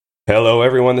Hello,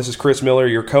 everyone. This is Chris Miller,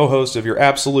 your co-host of your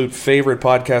absolute favorite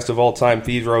podcast of all time,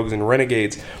 Thieves, Rogues, and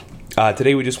Renegades.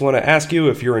 Today, we just want to ask you,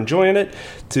 if you're enjoying it,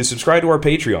 to subscribe to our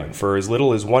Patreon. For as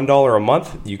little as $1 a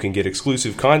month, you can get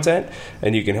exclusive content,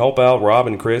 and you can help out Rob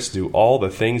and Chris do all the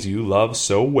things you love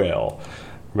so well.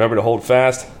 Remember to hold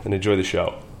fast and enjoy the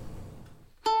show.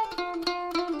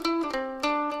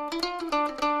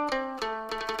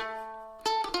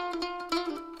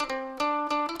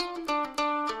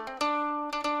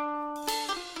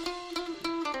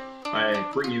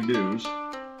 I bring you news,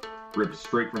 ripped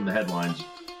straight from the headlines.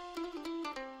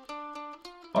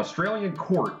 Australian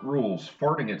court rules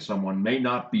farting at someone may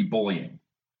not be bullying.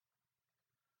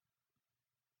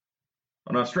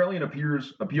 An Australian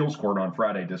appeals court on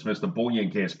Friday dismissed a bullying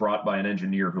case brought by an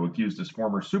engineer who accused his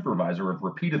former supervisor of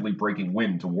repeatedly breaking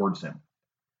wind towards him.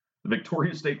 The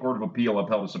Victoria State Court of Appeal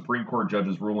upheld a Supreme Court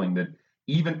judge's ruling that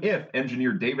even if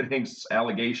engineer David Hinks'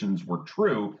 allegations were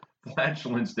true,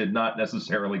 flatulence did not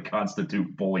necessarily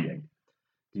constitute bullying.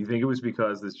 Do you think it was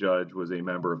because this judge was a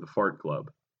member of the Fart Club?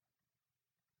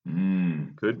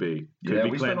 Could be. Could be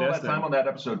we spent all that time on that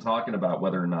episode talking about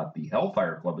whether or not the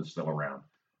Hellfire Club is still around.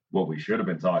 What we should have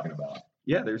been talking about.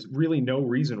 Yeah, there's really no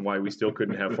reason why we still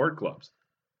couldn't have fart clubs.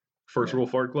 First rule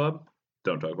Fart Club,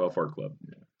 don't talk about Fart Club.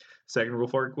 Yeah. Second rule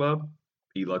Fart Club,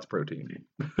 eat lots of protein.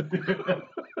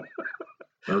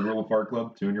 Third rule of Fart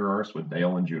Club, tune your arse with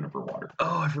Dale and juniper water.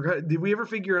 Oh, I forgot. Did we ever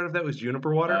figure out if that was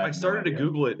juniper water? I started to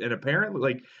Google it, and apparently,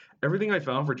 like, everything I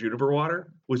found for juniper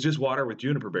water was just water with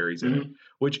juniper berries in it,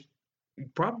 which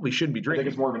probably shouldn't be drinking. I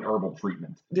think it's more of an herbal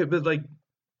treatment. Yeah, but, like,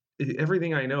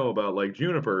 everything I know about, like,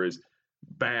 juniper is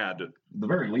bad. At the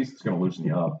very least, it's going to loosen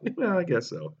you up. Well, I guess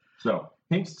so. So,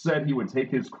 Hinks said he would take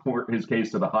his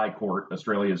case to the High Court,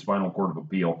 Australia's final court of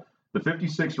appeal. The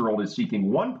 56-year-old is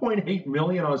seeking 1.8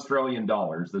 million Australian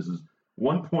dollars. This is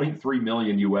 1.3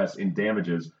 million US in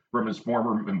damages from his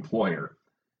former employer.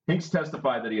 Hinks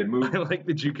testified that he had moved. I like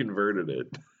that you converted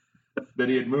it. That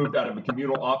he had moved out of a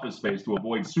communal office space to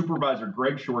avoid Supervisor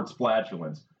Greg Short's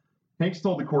flatulence. Hinks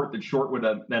told the court that Short would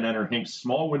then enter Hinks'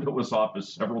 small windowless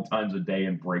office several times a day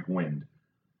and break wind.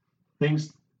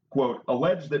 Hinks, quote,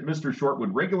 alleged that Mr. Short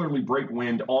would regularly break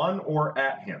wind on or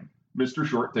at him. Mr.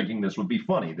 Short thinking this would be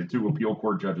funny, the two appeal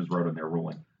court judges wrote in their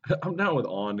ruling. I'm down with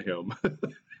on him.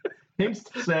 Hinks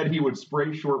said he would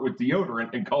spray Short with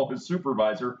deodorant and call his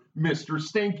supervisor Mr.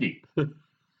 Stinky.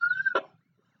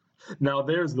 Now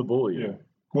there's the bully. Yeah.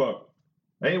 Quote,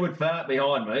 he would fart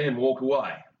behind me and walk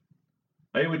away.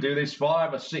 He would do this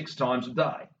 5 or 6 times a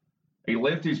day. He'd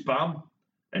lift his bum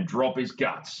and drop his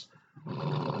guts.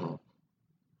 That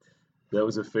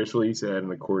was officially said in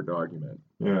the court document.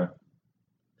 Yeah.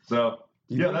 So,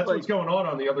 yeah, that's what's going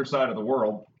on the other side of the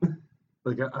world.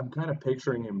 Like, I'm kind of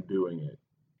picturing him doing it.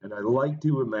 And I like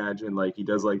to imagine, like, he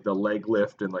does, like, the leg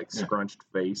lift and, like, scrunched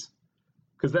face.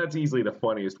 Because that's easily the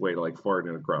funniest way to, like, fart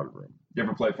in a crowded room. You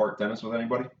ever play fart tennis with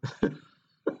anybody?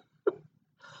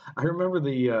 I remember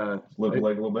the... Lift the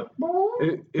leg a little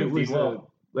bit. It was,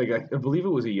 I believe it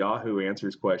was a Yahoo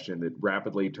Answers question that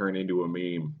rapidly turned into a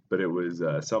meme. But it was,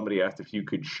 somebody asked if you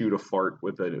could shoot a fart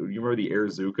with a... You remember the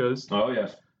Airzukas? Oh,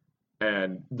 yes.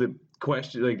 And the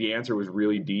question, like, the answer was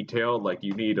really detailed. Like,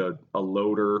 you need a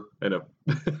loader and a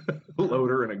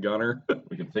loader and a gunner.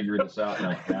 We can figure this out, and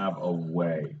I have a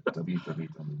way.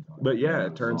 But yeah,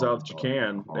 it turns out that you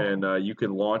can, and you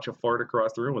can launch a fart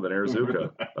across the room with an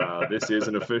Airzuka. This is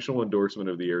an official endorsement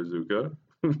of the Airzuka.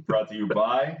 Brought to you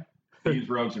by Thieves,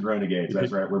 Rogues, and Renegades.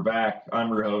 That's right, we're back. I'm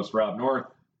your host, Rob North.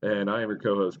 And I am your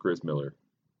co-host, Chris Miller.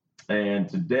 And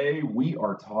today we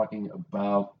are talking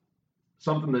about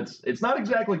something it's not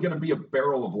exactly going to be a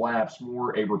barrel of laughs,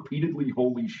 more a repeatedly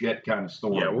holy shit kind of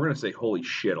story. Yeah, we're going to say holy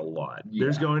shit a lot. Yeah.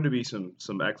 There's going to be some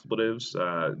expletives,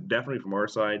 definitely from our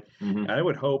side. Mm-hmm. And I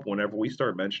would hope whenever we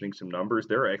start mentioning some numbers,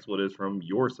 there are expletives from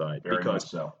your side. Very because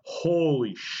much so.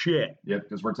 Holy shit. Yeah,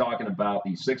 because we're talking about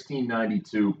the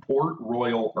 1692 Port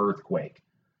Royal earthquake.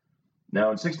 Now,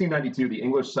 in 1692, the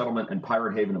English settlement and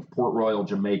pirate haven of Port Royal,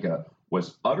 Jamaica,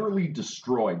 was utterly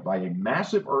destroyed by a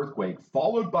massive earthquake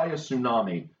followed by a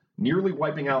tsunami, nearly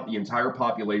wiping out the entire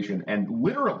population and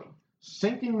literally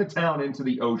sinking the town into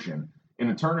the ocean in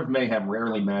a turn of mayhem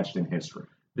rarely matched in history.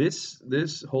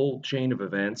 This whole chain of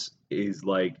events is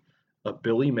like a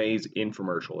Billy Mays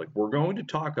infomercial. Like, we're going to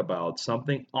talk about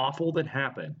something awful that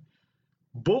happened,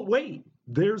 but wait,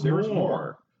 there's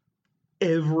more.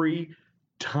 Every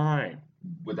time.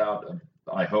 Without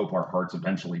I hope our hearts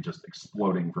eventually just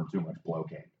exploding from too much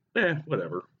blocaine.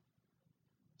 Whatever.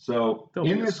 So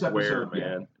in this episode,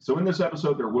 man. So in this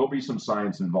episode, there will be some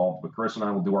science involved, but Chris and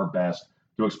I will do our best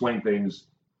to explain things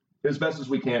as best as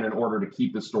we can in order to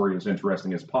keep the story as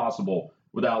interesting as possible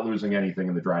without losing anything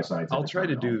in the dry scientific I'll try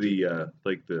to do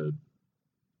terminology. the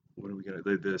what are we gonna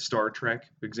the Star Trek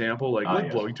example, like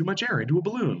Yes. blowing too much air into a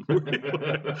balloon.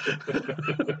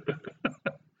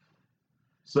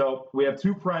 So we have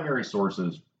two primary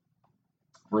sources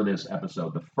for this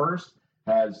episode. The first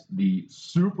has the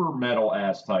super metal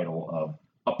ass title of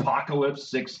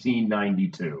Apocalypse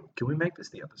 1692. Can we make this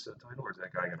the episode title, or is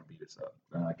that guy gonna beat us up?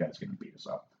 That guy's going to beat us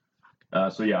up.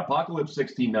 Apocalypse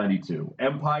 1692,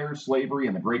 Empire, Slavery,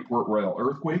 and the Great Port Royal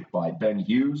Earthquake by Ben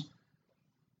Hughes.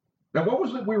 Now, what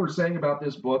was it we were saying about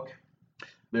this book?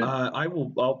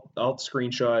 I'll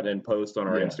screenshot and post on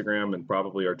our Yeah. Instagram and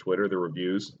probably our Twitter the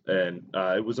reviews, and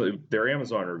they're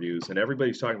Amazon reviews, and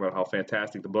everybody's talking about how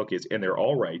fantastic the book is, and they're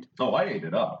all right. Oh, I ate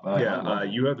it up.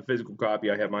 You have the physical copy.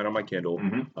 I have mine on my Kindle.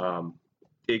 Mhm.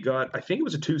 It got, I think it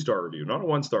was a 2-star review, not a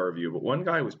 1-star review, but one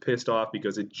guy was pissed off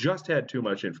because it just had too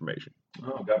much information.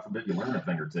 Oh, God forbid you learn a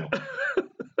thing or two.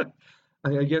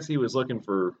 I guess he was looking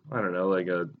for, I don't know, like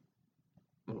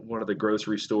one of the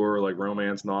grocery store like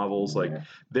romance novels. Like, Yeah.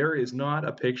 there is not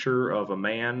a picture of a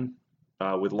man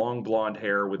with long blonde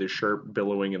hair with his shirt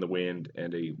billowing in the wind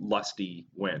and a lusty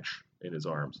wench in his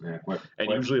arms, Yeah,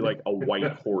 usually like a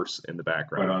white horse in the Quite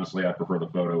background. honestly, I prefer the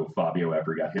photo of Fabio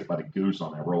after he got hit by the goose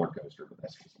on that roller coaster, but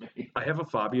that's just me. I have a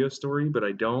Fabio story, but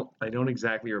I don't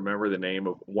exactly remember the name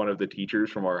of one of the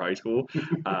teachers from our high school.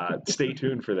 Stay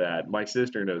tuned for that. My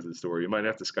sister knows the story. You might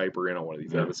have to Skype her in on one of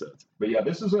these Yeah. episodes. But yeah,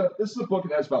 this is a book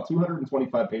that has about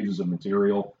 225 pages of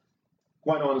material.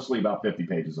 Quite honestly, about 50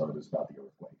 pages of it is about the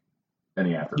earthquake and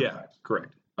the after Yeah, effects.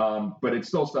 correct. But it's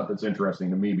still stuff that's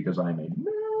interesting to me because I'm a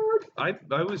nerd.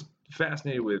 I was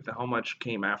fascinated with how much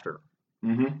came after,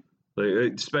 Mm-hmm.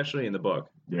 like, especially in the book.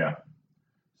 Yeah.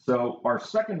 So our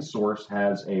second source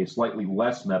has a slightly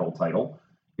less metal title.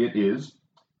 It is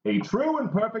A True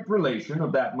and Perfect Relation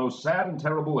of That Most Sad and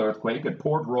Terrible Earthquake at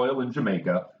Port Royal in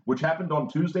Jamaica, which happened on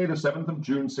Tuesday, the 7th of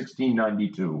June,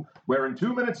 1692, where in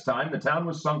 2 minutes' time the town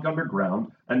was sunk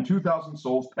underground and 2,000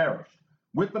 souls perished,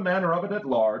 with the manner of it at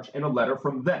large in a letter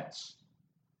from thence.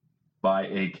 By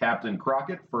a Captain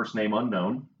Crockett, first name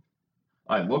unknown.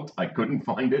 I looked, I couldn't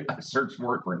find it. I searched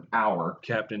for it for an hour.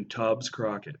 Captain Tubbs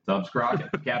Crockett. Tubbs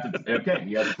Crockett. Captain, okay,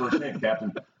 he has a first name,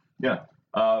 Captain. Yeah.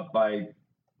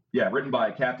 Written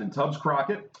by Captain Tubbs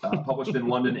Crockett, published in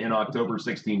London in October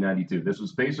 1692. This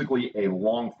was basically a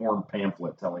long-form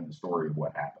pamphlet telling the story of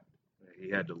what happened. He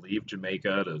had to leave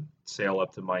Jamaica to sail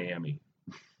up to Miami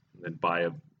and then buy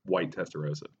a white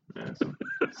Testarossa. And some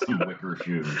wicker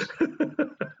shoes.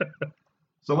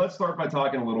 So let's start by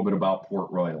talking a little bit about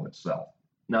Port Royal itself.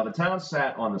 Now, the town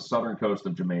sat on the southern coast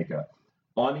of Jamaica,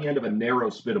 on the end of a narrow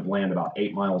spit of land about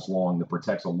 8 miles long that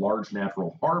protects a large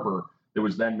natural harbor that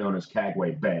was then known as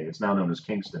Caguay Bay. It's now known as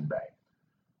Kingston Bay.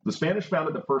 The Spanish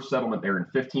founded the first settlement there in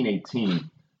 1518,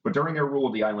 but during their rule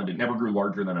of the island, it never grew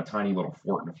larger than a tiny little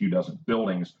fort and a few dozen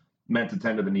buildings meant to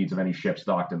tend to the needs of any ships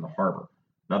docked in the harbor.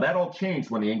 Now, that all changed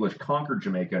when the English conquered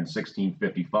Jamaica in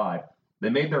 1655. They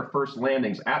made their first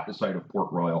landings at the site of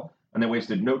Port Royal, and they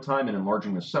wasted no time in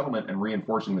enlarging the settlement and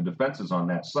reinforcing the defenses on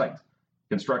that site,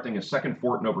 constructing a second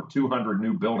fort and over 200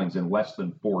 new buildings in less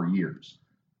than 4 years.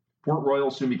 Port Royal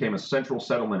soon became a central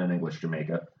settlement in English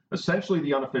Jamaica, essentially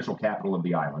the unofficial capital of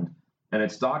the island, and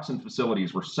its docks and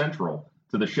facilities were central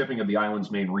to the shipping of the island's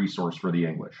main resource for the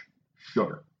English,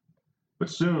 sugar.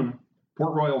 But soon,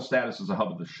 Port Royal's status as a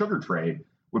hub of the sugar trade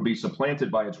would be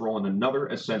supplanted by its role in another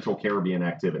essential Caribbean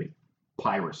activity,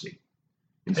 piracy.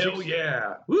 Hell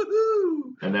yeah!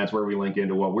 Woohoo! And that's where we link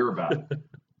into what we're about.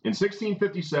 In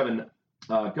 1657,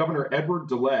 Governor Edward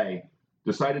de Ley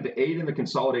decided to aid in the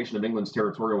consolidation of England's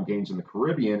territorial gains in the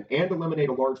Caribbean and eliminate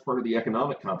a large part of the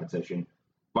economic competition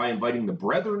by inviting the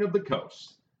Brethren of the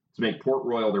Coast to make Port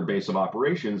Royal their base of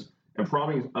operations and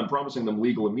promising them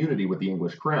legal immunity with the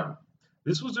English crown.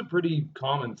 This was a pretty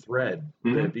common thread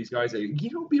Mhm. that these guys say, you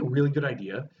know, it'd be a really good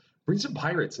idea. Bring some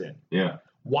pirates in. Yeah.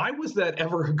 Why was that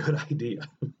ever a good idea?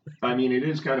 I mean, it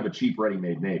is kind of a cheap,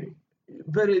 ready-made navy.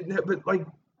 But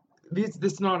this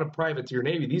is not a privateer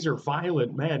navy. These are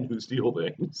violent men who steal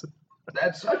things.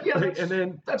 That's and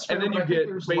then that's fair, and then but you I think get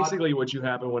there's a lot- basically what you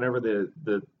happen whenever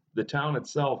the town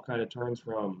itself kind of turns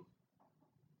from,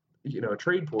 you know, a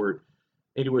trade port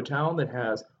into a town that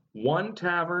has one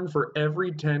tavern for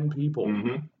every 10 people.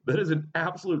 Mhm. That is an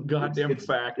absolute goddamn It's-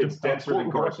 fact. It's of denser than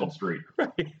Port Royal. Carson Street.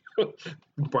 Right.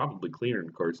 Probably cleaner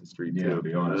than Carson Street, Yeah, too. to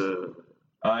be honest.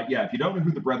 If you don't know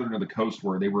who the Brethren of the Coast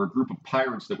were, they were a group of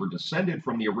pirates that were descended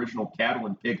from the original cattle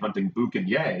and pig hunting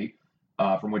boucanier,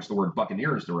 from which the word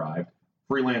buccaneer is derived.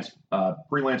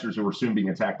 Freelancers who were soon being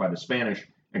attacked by the Spanish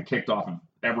and kicked off of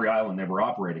every island they were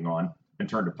operating on and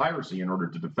turned to piracy in order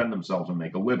to defend themselves and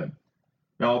make a living.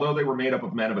 Now, although they were made up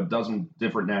of men of a dozen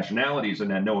different nationalities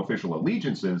and had no official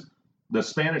allegiances, the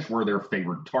Spanish were their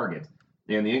favored target,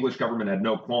 and the English government had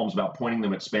no qualms about pointing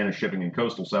them at Spanish shipping and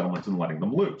coastal settlements and letting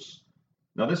them loose.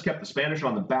 Now, this kept the Spanish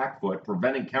on the back foot,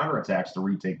 preventing counterattacks to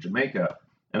retake Jamaica,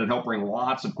 and it helped bring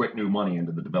lots of quick new money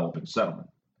into the developing settlement.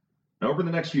 Now, over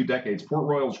the next few decades, Port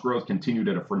Royal's growth continued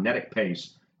at a frenetic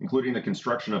pace, including the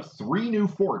construction of 3 new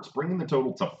forts, bringing the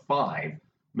total to 5,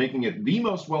 making it the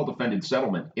most well-defended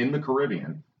settlement in the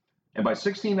Caribbean. And by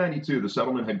 1692, the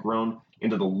settlement had grown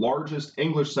into the largest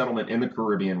English settlement in the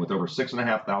Caribbean with over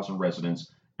 6,500 residents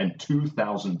and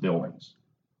 2,000 buildings.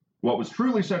 What was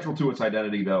truly central to its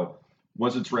identity, though,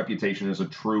 was its reputation as a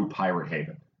true pirate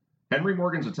haven. Henry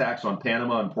Morgan's attacks on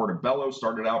Panama and Portobello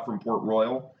started out from Port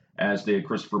Royal, as did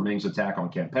Christopher Ming's attack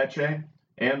on Campeche,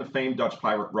 and the famed Dutch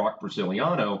pirate Roque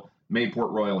Brasiliano made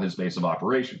Port Royal his base of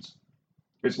operations.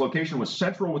 Its location was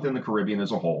central within the Caribbean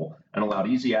as a whole and allowed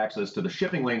easy access to the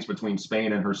shipping lanes between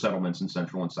Spain and her settlements in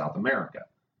Central and South America.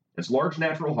 Its large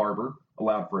natural harbor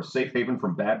allowed for a safe haven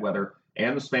from bad weather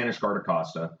and the Spanish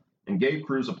Guardacosta, and gave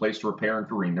crews a place to repair and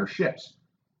careen their ships.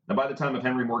 Now, by the time of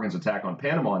Henry Morgan's attack on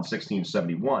Panama in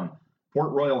 1671,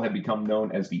 Port Royal had become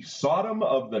known as the Sodom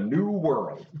of the New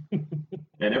World,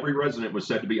 and every resident was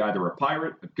said to be either a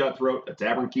pirate, a cutthroat, a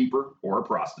tavern keeper, or a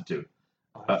prostitute.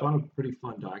 I found a pretty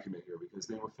fun document here because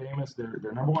they were famous.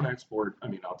 Their number one export, I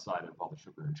mean, outside of all the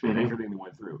sugar and shit, everything they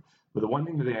went through. But the one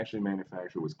thing that they actually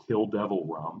manufactured was Kill Devil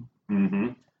rum.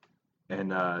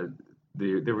 And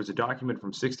there was a document from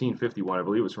 1651. I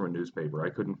believe it was from a newspaper. I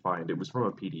couldn't find it. It was from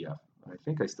a PDF. I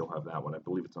think I still have that one. I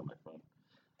believe it's on my phone.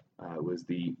 It was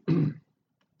the,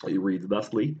 it reads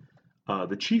thusly,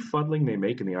 the chief fuddling they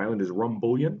make in the island is rum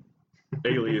bullion,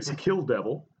 alias Kill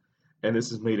Devil, and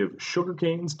this is made of sugar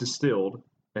canes distilled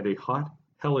and a hot,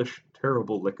 hellish,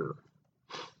 terrible liquor.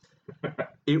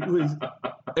 It was,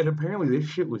 and apparently this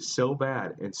shit was so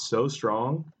bad and so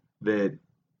strong that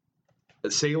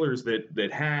sailors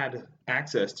that had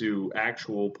access to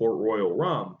actual Port Royal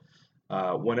rum,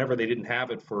 whenever they didn't have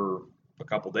it for a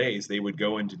couple days, they would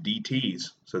go into DTs.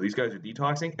 So these guys are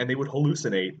detoxing, and they would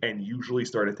hallucinate and usually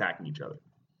start attacking each other.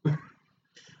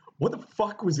 What the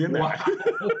fuck was in that?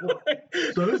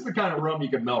 So this is the kind of rum you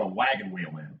could melt a wagon wheel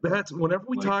in. That's whenever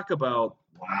we talk about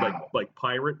like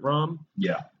pirate rum.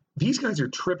 Yeah. These guys are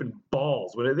tripping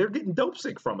balls. They're getting dope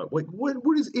sick from it. Like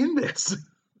what is in this?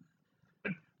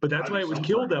 But that's why it was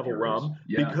Kill Devil rum,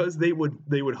 because they would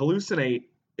hallucinate,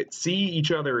 see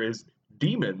each other as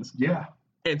demons,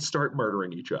 and start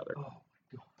murdering each other. Oh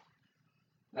my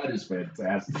god, that is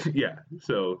fantastic.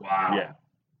 So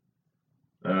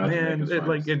man,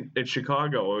 like in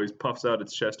Chicago, always puffs out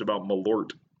its chest about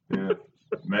Malort. Yeah,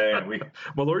 man,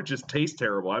 Malort just tastes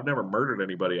terrible. I've never murdered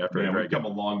anybody after I drank it. We've come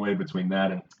a long way between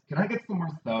that and. Can I get some more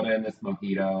soda in this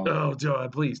mojito? Oh,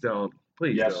 God, please don't.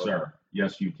 Please. Yes, don't. sir.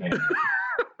 Yes, you can.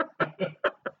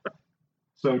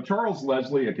 So Charles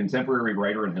Leslie, a contemporary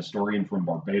writer and historian from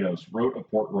Barbados, wrote of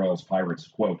Port Royal's pirates,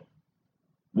 quote,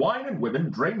 "Wine and women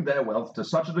drained their wealth to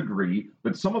such a degree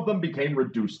that some of them became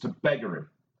reduced to beggary.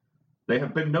 They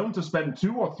have been known to spend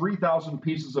 2,000 or 3,000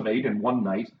 pieces of 8 in one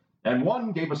night, and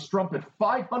one gave a strumpet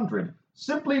 500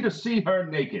 simply to see her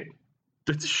naked."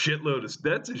 That's a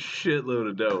shitload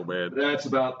of dough, man. That's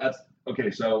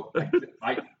okay. So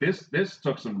this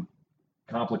took some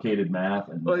complicated math,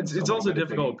 and well, it's also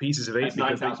difficult pieces of 8 that's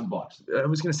because $9,000. I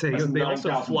was going to say they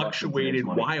also fluctuated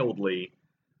wildly,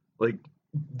 like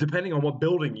depending on what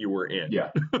building you were in.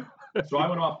 Yeah. So I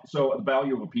went off. So the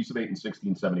value of a piece of 8 in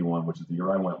 1671, which is the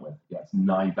year I went with, it's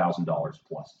 $9,000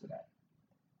 plus today.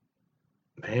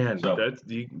 Man, so,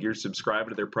 you're subscribed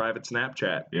to their private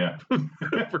Snapchat. Yeah.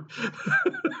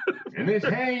 And it's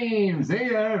Haynes,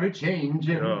 they are a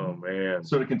changing. Oh man.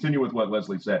 So to continue with what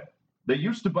Leslie said, they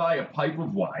used to buy a pipe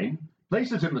of wine,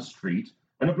 place it in the street,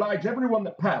 and oblige everyone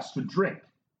that passed to drink.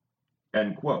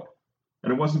 End quote.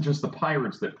 And it wasn't just the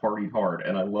pirates that partied hard,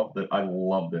 and I love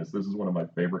this. This is one of my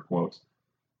favorite quotes.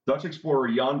 Dutch explorer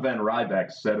Jan van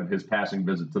Riebeck said of his passing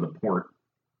visit to the port,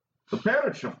 "The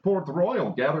parish of Port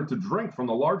Royal gathered to drink from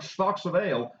the large stocks of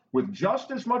ale with just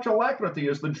as much alacrity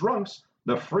as the drunks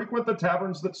that frequent the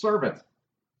taverns that serve it."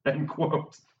 End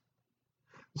quote.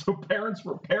 So parrots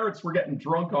were getting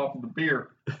drunk off of the beer.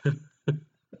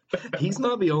 He's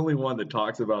not the only one that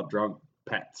talks about drunk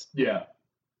pets. Yeah.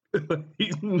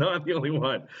 He's not the only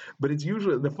one. But it's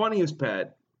usually the funniest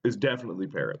pet is definitely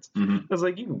parrots. Mm-hmm. I was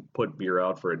like, you can put beer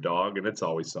out for a dog, and it's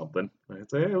always something. I'd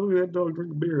say, hey, look at that dog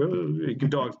drinking beer. Oh,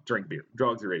 dogs drink beer.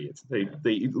 Dogs are idiots. They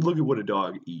look at what a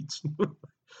dog eats.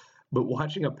 But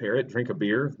watching a parrot drink a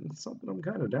beer, it's something I'm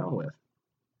kind of down with.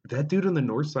 That dude on the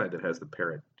north side that has the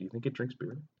parrot, do you think it drinks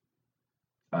beer?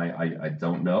 I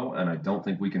don't know, and I don't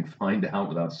think we can find out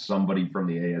without somebody from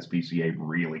the ASPCA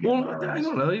really getting our I ass.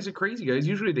 don't know. He's a crazy guy. He's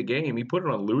usually at the game. He put it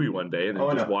on Louis one day and then Oh,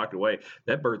 I just know. walked away.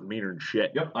 That bird's meaner than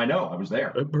shit. Yep, I know. I was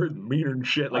there. That bird's meaner than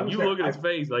shit. I Like, was you there. look at his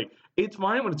face, like, it's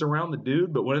fine when it's around the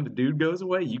dude, but when the dude goes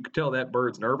away, you can tell that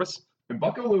bird's nervous. And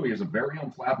Bucko Louie is a very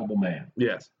unflappable man,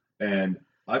 Yes. and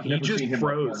I've He never just seen him look more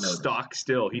froze nervous. stock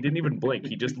still. He didn't even blink.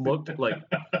 He just looked like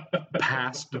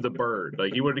past the bird.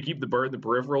 Like, he wanted to keep the bird in the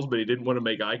peripherals, but he didn't want to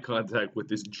make eye contact with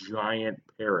this giant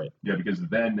parrot. Yeah, because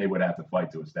then they would have to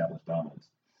fight to establish dominance.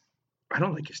 I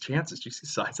don't like his chances. Do you see the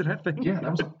size of that thing? Yeah,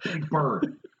 that was a big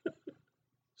bird.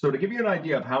 So to give you an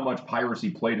idea of how much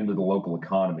piracy played into the local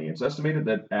economy, it's estimated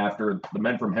that after the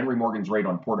men from Henry Morgan's raid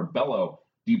on Portobello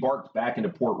debarked back into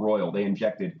Port Royal, they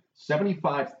injected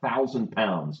 75,000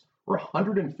 pounds, or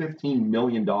 $115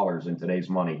 million in today's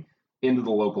money, into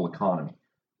the local economy.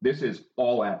 This is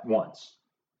all at once.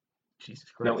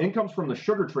 Jesus Christ. Now, incomes from the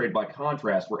sugar trade, by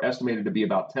contrast, were estimated to be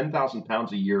about 10,000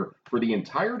 pounds a year for the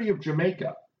entirety of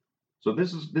Jamaica. So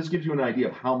this gives you an idea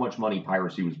of how much money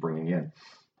piracy was bringing in.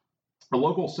 The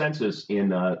local census in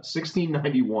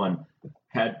 1691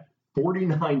 had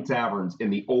 49 taverns in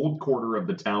the old quarter of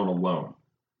the town alone.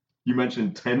 You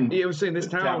mentioned 10. Yeah, I was saying this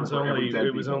the town was tavern for every only 10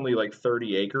 it was people. only like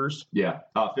 30 acres. Yeah,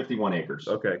 51 acres.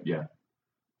 Okay. Yeah,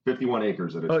 51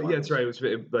 acres at its Oh, yeah, largest. that's right.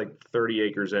 It was like 30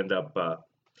 acres end up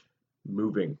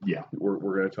moving. Yeah. We're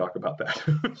going to talk about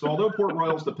that. So although Port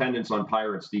Royal's dependence on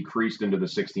pirates decreased into the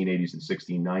 1680s and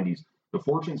 1690s, the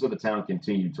fortunes of the town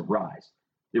continued to rise.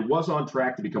 It was on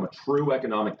track to become a true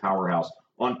economic powerhouse,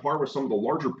 on par with some of the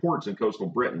larger ports in coastal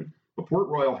Britain, but Port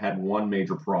Royal had one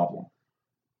major problem,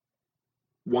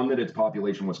 one that its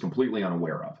population was completely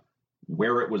unaware of: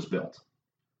 where it was built.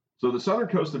 So the southern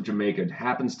coast of Jamaica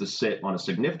happens to sit on a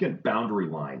significant boundary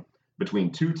line between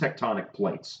two tectonic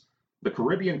plates. The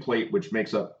Caribbean plate, which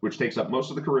takes up most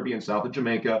of the Caribbean south of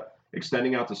Jamaica,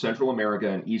 extending out to Central America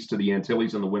and east to the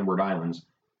Antilles and the Windward Islands,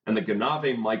 and the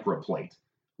Ganave microplate,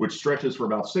 which stretches for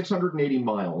about 680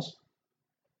 miles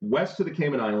west to the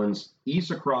Cayman Islands, east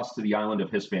across to the island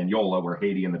of Hispaniola, where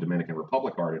Haiti and the Dominican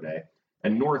Republic are today,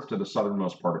 and north to the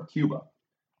southernmost part of Cuba.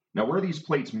 Now, where these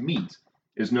plates meet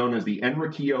is known as the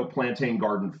Enriquillo Plantain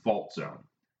Garden Fault Zone.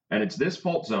 And it's this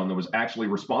fault zone that was actually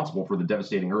responsible for the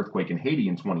devastating earthquake in Haiti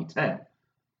in 2010.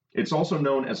 It's also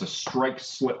known as a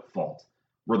strike-slip fault,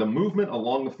 where the movement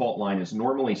along the fault line is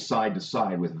normally side to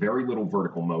side with very little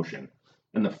vertical motion.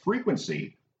 And the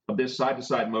frequency of this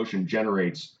side-to-side motion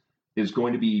generates is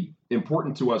going to be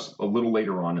important to us a little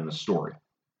later on in the story.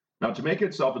 Now, Jamaica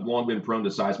itself had long been prone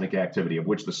to seismic activity, of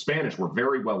which the Spanish were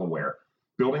very well aware,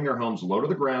 building their homes low to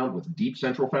the ground with deep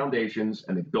central foundations,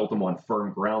 and they built them on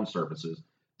firm ground surfaces,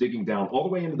 digging down all the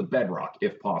way into the bedrock,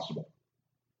 if possible.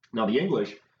 Now, the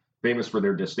English, famous for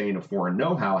their disdain of foreign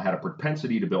know-how, had a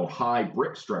propensity to build high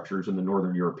brick structures in the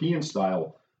Northern European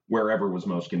style wherever was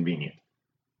most convenient.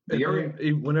 The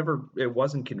area, Whenever it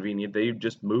wasn't convenient, they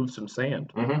just moved some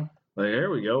sand. Mhm. Like,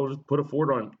 there we go. Just put a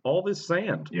fort on all this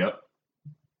sand. Yep.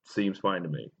 Seems fine to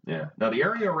me. Yeah. Now, the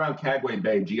area around Caguay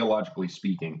Bay, geologically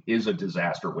speaking, is a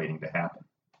disaster waiting to happen.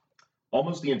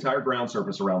 Almost the entire ground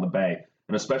surface around the bay,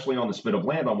 and especially on the spit of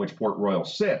land on which Port Royal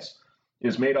sits,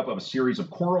 is made up of a series of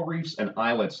coral reefs and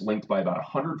islets linked by about a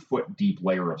 100-foot deep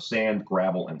layer of sand,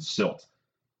 gravel, and silt.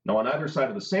 Now, on either side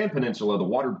of the sand peninsula, the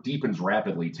water deepens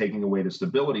rapidly, taking away the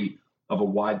stability of a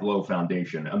wide, low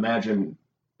foundation. Imagine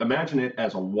it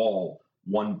as a wall,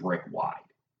 one brick wide.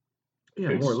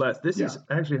 Yeah, more or less. This yeah. is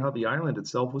actually how the island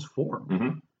itself was formed.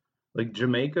 Mm-hmm. Like,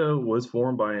 Jamaica was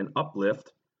formed by an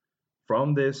uplift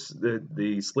from the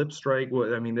slip strike.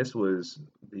 I mean, this was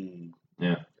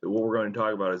what we're going to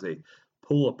talk about is a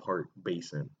pull apart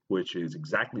basin, which is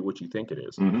exactly what you think it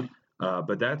is. Mm-hmm.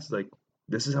 But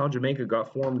this is how Jamaica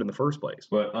got formed in the first place.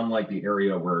 But unlike the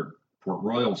area where Port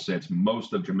Royal sits,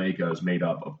 most of Jamaica is made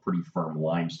up of pretty firm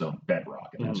limestone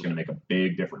bedrock, and that's going to make a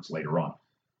big difference later on.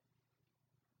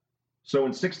 So in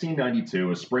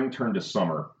 1692, as spring turned to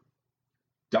summer,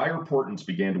 dire portents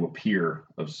began to appear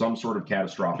of some sort of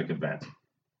catastrophic event.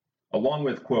 Along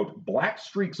with, quote, black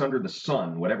streaks under the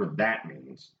sun, whatever that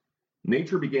means,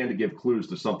 nature began to give clues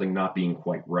to something not being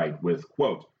quite right, with,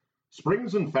 quote,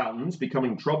 springs and fountains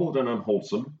becoming troubled and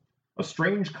unwholesome, a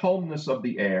strange calmness of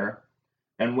the air,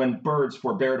 and when birds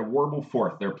forbear to warble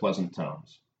forth their pleasant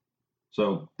tones.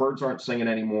 So birds aren't singing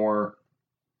anymore,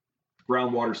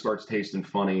 groundwater starts tasting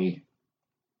funny,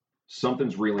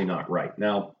 something's really not right.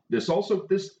 Now, this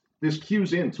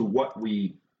cues into what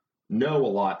we know a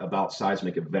lot about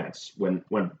seismic events, when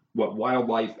what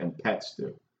wildlife and pets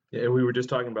do. Yeah, we were just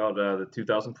talking about the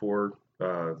 2004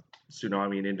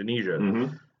 tsunami in Indonesia.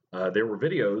 Mm-hmm. There were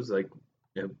videos, like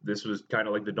This was kind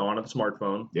of like the dawn of the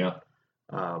smartphone. Yeah.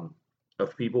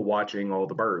 Of people watching all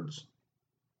the birds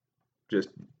just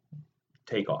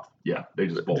take off. Yeah, they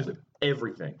just bolted.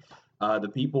 Everything. The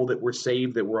people that were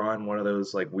saved that were on one of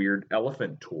those like weird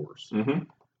elephant tours. Mm-hmm.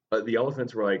 The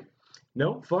elephants were like,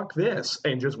 no, fuck this,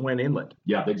 and just went inland.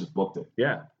 Yeah, they just booked it.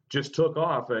 Yeah, just took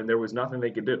off, and there was nothing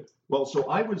they could do. Well, so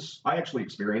I actually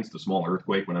experienced a small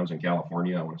earthquake when I was in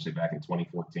California. I want to say back in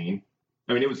 2014.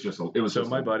 I mean, it was just So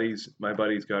my buddies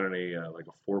got in a like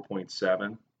a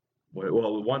 4.7.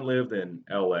 Well, one lived in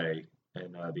L.A.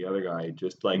 and the other guy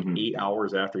just like 8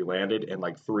 hours after he landed, and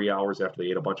like 3 hours after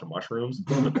they ate a bunch of mushrooms.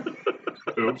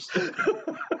 Oops.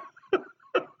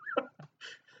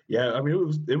 Yeah, I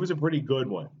mean it was a pretty good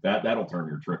one. That'll turn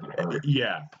your trip in a hurry.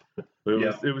 Yeah,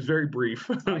 it was very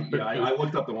brief. I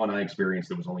looked up the one I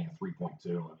experienced. It was only a 3.2. I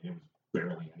mean, it was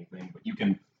barely anything. But you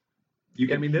can.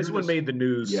 I mean, this one made the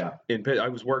news. Yeah. I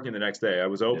was working the next day. I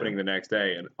was opening the next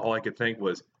day, and all I could think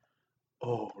was,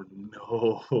 "Oh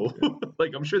no!"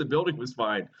 Like I'm sure the building was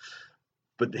fine,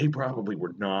 but they probably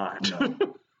were not. No.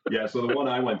 Yeah. So the one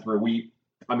I went through, you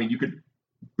could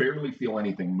barely feel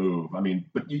anything move. I mean,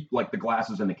 but like the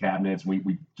glasses in the cabinets.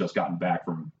 We just gotten back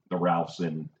from the Ralphs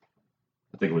in,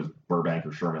 I think it was Burbank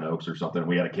or Sherman Oaks or something.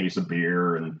 We had a case of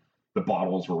beer, and the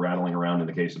bottles were rattling around in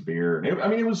the case of beer.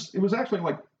 And it was actually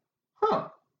like, huh,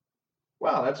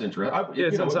 wow, that's interesting.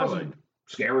 It wasn't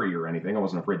scary or anything. I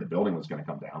wasn't afraid the building was going to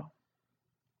come down.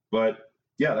 But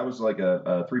yeah, that was like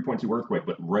a 3.2 earthquake.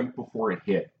 But right before it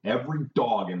hit, every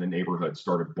dog in the neighborhood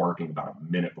started barking about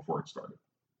a minute before it started.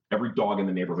 Every dog in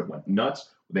the neighborhood went nuts.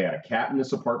 They had a cat in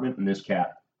this apartment, and this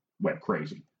cat went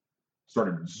crazy.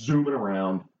 Started zooming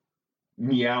around,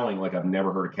 meowing like I've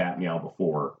never heard a cat meow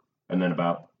before. And then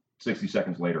about 60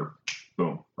 seconds later,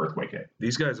 boom, earthquake hit.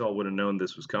 These guys all would have known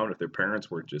this was coming if their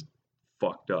parents were just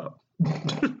fucked up.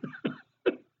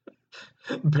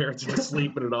 Parents just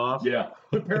sleeping it off. Yeah,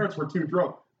 the parents were too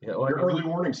drunk. Yeah, Your early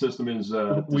warning system is.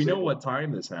 We know what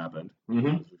time this happened.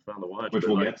 Mm-hmm. We found the watch, which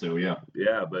we'll get to. Yeah.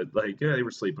 Yeah, but they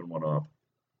were sleeping one off.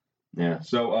 Yeah.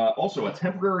 So also a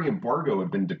temporary embargo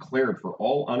had been declared for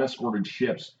all unescorted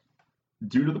ships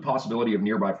due to the possibility of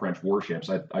nearby French warships.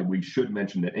 We should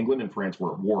mention that England and France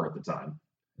were at war at the time.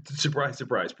 Surprise,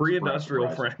 surprise! Pre-industrial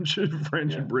French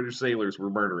and British sailors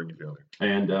were murdering each other.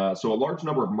 And so a larger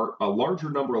number of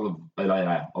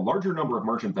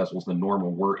merchant vessels than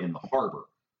normal were in the harbor,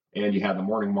 and you had the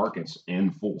morning markets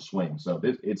in full swing. So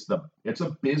it's a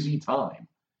busy time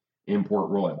in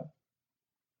Port Royal.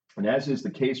 And as is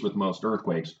the case with most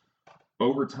earthquakes,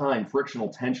 over time, frictional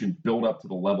tension built up to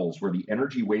the levels where the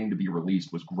energy waiting to be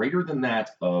released was greater than that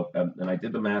of, and I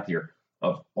did the math here,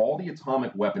 of all the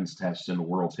atomic weapons tests in the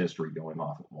world's history going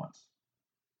off at once.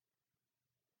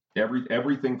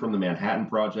 Everything from the Manhattan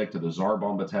Project to the Tsar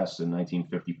Bomba tests in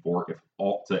 1954,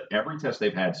 to every test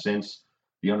they've had since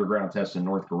the underground tests in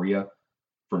North Korea,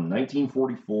 from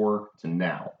 1944 to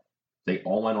now, they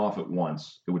all went off at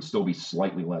once. It would still be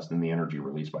slightly less than the energy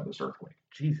released by this earthquake.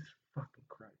 Jesus fucking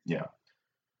Christ. Yeah.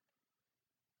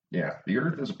 Yeah, the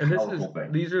Earth is a powerful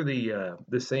thing. These are the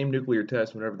same nuclear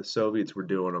tests whenever the Soviets were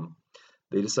doing them.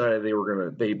 They decided they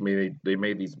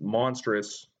made these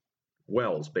monstrous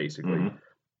wells, basically,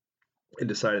 and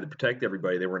decided to protect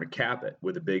everybody. They were going to cap it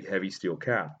with a big, heavy steel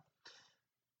cap.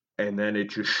 And then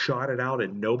it just shot it out,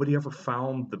 and nobody ever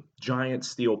found the giant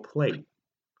steel plate.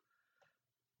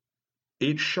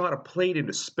 It shot a plate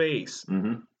into space,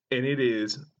 and it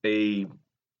is a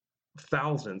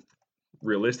 1,000th,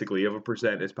 realistically, of a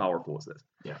percent as powerful as this.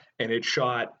 Yeah. And it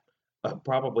shot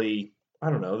probably, I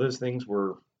don't know, those things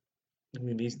were, I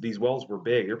mean, these wells were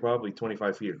big. They're probably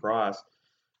 25 feet across.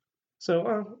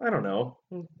 So, I don't know,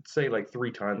 say like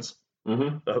 3 tons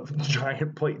of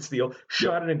giant plate steel,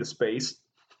 shot it into space.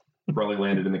 Probably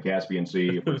landed in the Caspian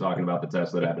Sea if we're talking about the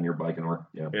test that happened near Baikonur.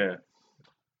 Yeah.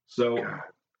 So,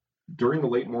 during the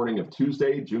late morning of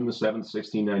Tuesday, June the 7th,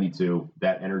 1692,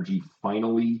 that energy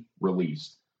finally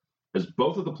released, as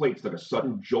both of the plates took a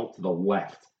sudden jolt to the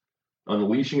left,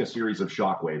 unleashing a series of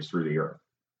shockwaves through the Earth.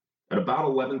 At about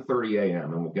 11:30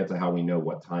 a.m., and we'll get to how we know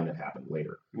what time it happened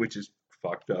later. Which is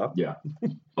fucked up. Yeah.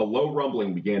 A low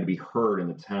rumbling began to be heard in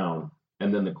the town,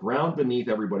 and then the ground beneath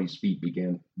everybody's feet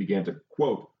began to,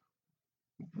 quote,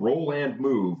 roll and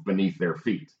move beneath their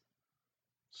feet.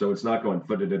 So it's not going,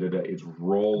 it's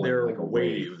rolling there like a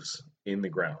waves in the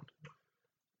ground.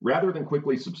 Rather than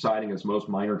quickly subsiding as most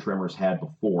minor tremors had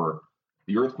before,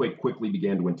 the earthquake quickly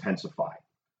began to intensify.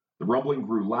 The rumbling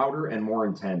grew louder and more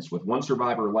intense, with one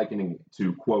survivor likening it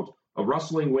to, quote, a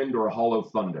rustling wind or a hollow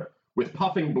thunder, with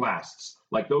puffing blasts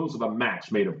like those of a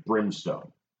match made of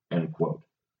brimstone, end quote.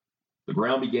 The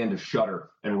ground began to shudder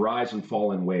and rise and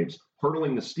fall in waves,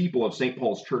 hurtling the steeple of St.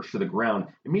 Paul's Church to the ground,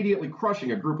 immediately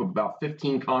crushing a group of about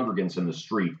 15 congregants in the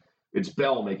street, its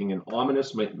bell making an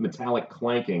ominous metallic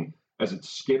clanking as it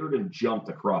skittered and jumped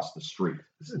across the street.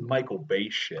 This is Michael Bay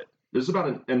shit. This is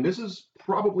and this is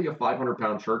probably a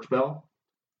 500-pound church bell,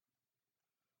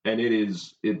 and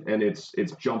it's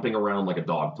jumping around like a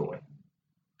dog toy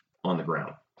on the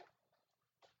ground.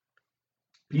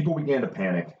 People began to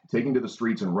panic, taking to the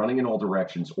streets and running in all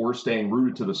directions, or staying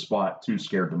rooted to the spot, too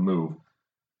scared to move.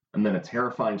 And then a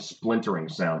terrifying splintering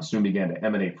sound soon began to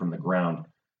emanate from the ground,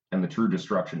 and the true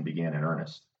destruction began in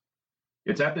earnest.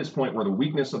 It's at this point where the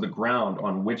weakness of the ground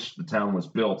on which the town was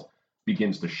built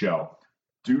begins to show,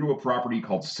 due to a property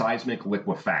called seismic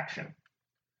liquefaction.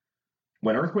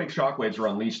 When earthquake shockwaves are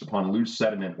unleashed upon loose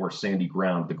sediment or sandy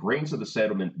ground, the grains of the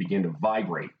sediment begin to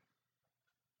vibrate,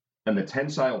 and the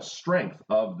tensile strength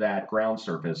of that ground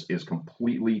surface is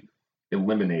completely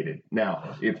eliminated.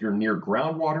 Now, if you're near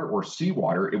groundwater or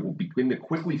seawater, it will begin to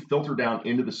quickly filter down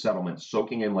into the settlement,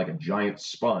 soaking in like a giant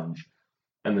sponge.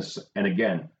 And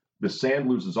again, the sand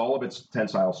loses all of its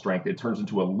tensile strength. It turns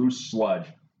into a loose sludge,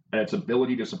 and its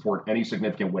ability to support any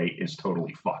significant weight is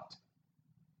totally fucked.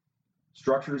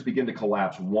 Structures begin to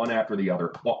collapse one after the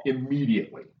other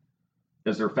immediately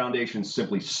as their foundations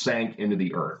simply sank into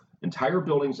the earth. Entire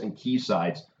buildings and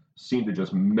quaysides seem to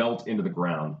just melt into the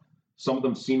ground, some of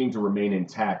them seeming to remain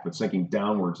intact but sinking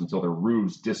downwards until their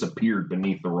roofs disappeared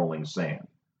beneath the rolling sand.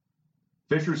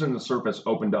 Fissures in the surface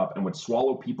opened up and would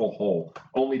swallow people whole,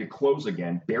 only to close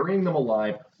again, burying them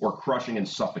alive or crushing and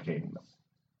suffocating them.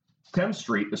 Thames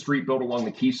Street, the street built along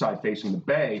the quayside facing the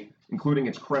bay, including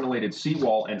its crenellated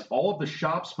seawall, and all of the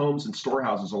shops, homes, and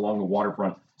storehouses along the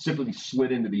waterfront simply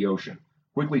slid into the ocean,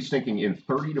 quickly sinking in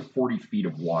 30 to 40 feet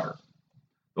of water.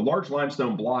 The large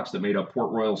limestone blocks that made up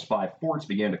Port Royal's 5 forts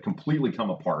began to completely come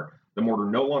apart, the mortar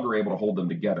no longer able to hold them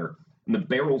together, and the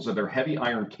barrels of their heavy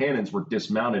iron cannons were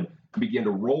dismounted and began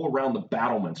to roll around the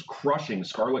battlements, crushing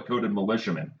scarlet-coated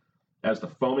militiamen, as the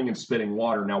foaming and spitting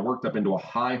water, now worked up into a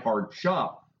high, hard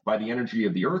chop by the energy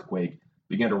of the earthquake,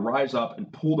 began to rise up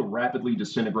and pull the rapidly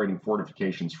disintegrating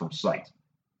fortifications from sight.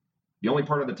 The only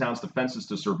part of the town's defenses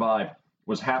to survive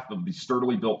was half of the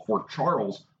sturdily built Fort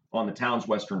Charles on the town's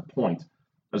western point,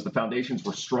 as the foundations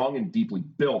were strong and deeply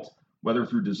built, whether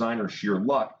through design or sheer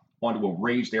luck, onto a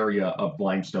raised area of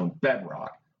limestone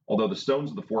bedrock, although the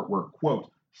stones of the fort were,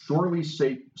 quote, sorely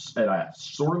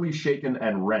shaken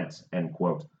and rent, end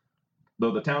quote.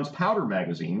 Though the town's powder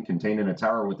magazine, contained in a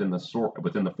tower within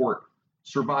the fort,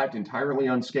 survived entirely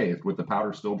unscathed, with the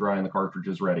powder still dry and the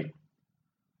cartridges ready.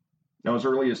 Now, as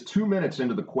early as 2 minutes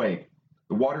into the quake,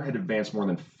 the water had advanced more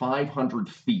than 500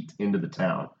 feet into the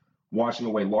town, washing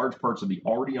away large parts of the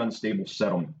already unstable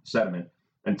sediment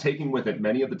and taking with it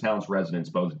many of the town's residents,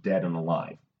 both dead and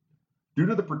alive. Due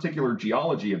to the particular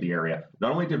geology of the area,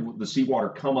 not only did the seawater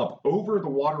come up over the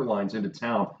water lines into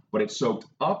town, but it soaked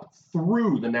up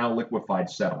through the now liquefied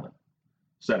sediment.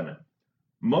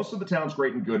 Most of the town's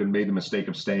great and good had made the mistake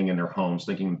of staying in their homes,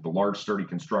 thinking that the large, sturdy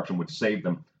construction would save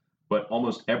them, but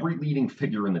almost every leading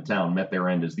figure in the town met their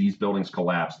end as these buildings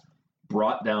collapsed,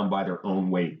 brought down by their own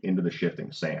weight into the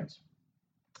shifting sands.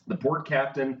 The port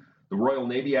captain, the Royal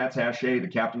Navy attaché, the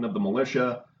captain of the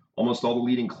militia, almost all the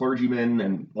leading clergymen,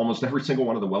 and almost every single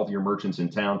one of the wealthier merchants in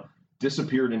town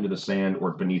disappeared into the sand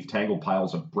or beneath tangled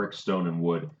piles of brick, stone, and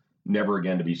wood, never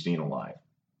again to be seen alive.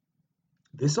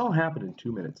 This all happened in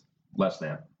 2 minutes. Less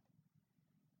than.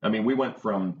 I mean, we went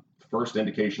from first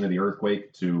indication of the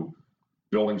earthquake to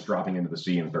buildings dropping into the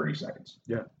sea in 30 seconds.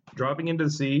 Yeah. Dropping into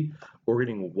the sea or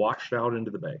getting washed out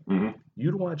into the bay. Mm-hmm.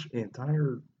 You'd watch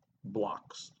entire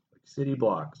blocks, like city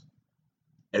blocks,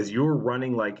 as you're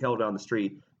running like hell down the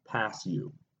street, pass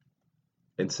you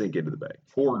and sink into the bay.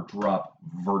 Or drop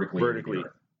vertically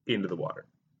into the water.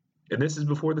 And this is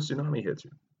before the tsunami hits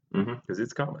you. Because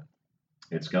it's coming.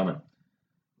 It's coming.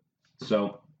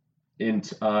 So,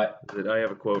 I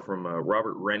have a quote from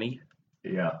Robert Rennie.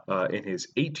 Yeah. In his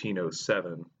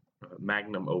 1807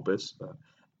 magnum opus,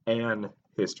 An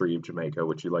History of Jamaica,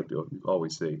 which you like to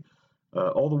always see.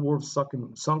 All the wharves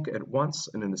sunk at once,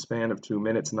 and in the span of 2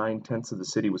 minutes, 9/10 of the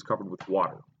city was covered with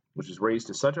water, which was raised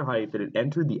to such a height that it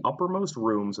entered the uppermost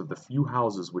rooms of the few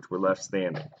houses which were left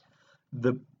standing.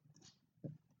 The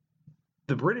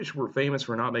British were famous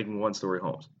for not making one-story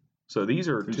homes. So these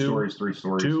are 2 stories, 3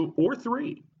 stories. 2 or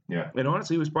 3. Yeah. And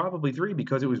honestly, it was probably 3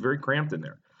 because it was very cramped in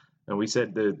there. And we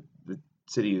said the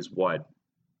city is what?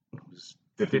 It was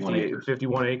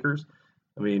 51 acres.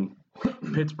 I mean,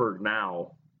 Pittsburgh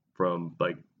now, from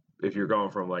like, if you're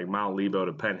going from like Mount Lebo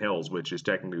to Penn Hills, which is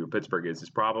technically what Pittsburgh is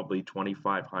probably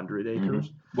 2,500 acres.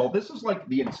 Mm-hmm. Well, this is like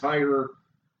the entire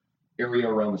area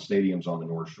around the stadiums on the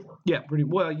North Shore. Yeah, pretty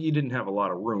well. You didn't have a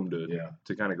lot of room Yeah.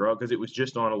 to kind of grow because it was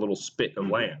just on a little spit of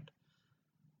Mhm. land.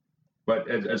 But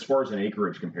as far as an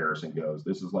acreage comparison goes,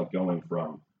 this is like going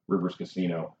from Rivers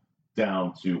Casino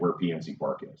down to where PNC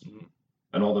Park is. Mhm.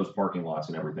 And all those parking lots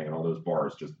and everything and all those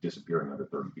bars just disappearing under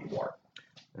 30 feet of water.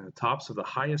 The tops of the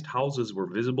highest houses were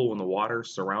visible in the water,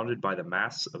 surrounded by the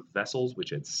mass of vessels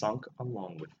which had sunk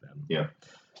along with them. Yeah.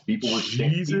 People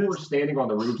were standing on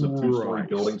the roofs of two-story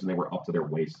buildings and they were up to their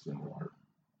waists in water.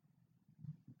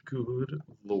 Good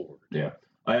Lord. Yeah.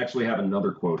 I actually have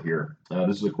another quote here.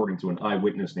 This is according to an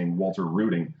eyewitness named Walter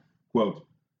Ruding. Quote,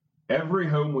 "Every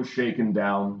home was shaken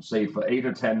down, save for 8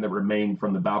 or 10 that remained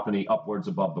from the balcony upwards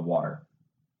above the water."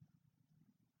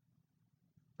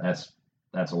 That's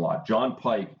a lot. John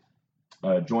Pike,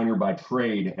 joiner by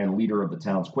trade and leader of the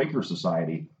town's Quaker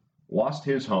Society, lost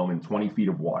his home in 20 feet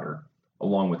of water,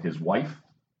 along with his wife,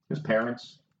 his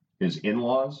parents, his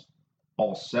in-laws,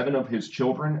 all 7 of his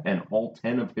children, and all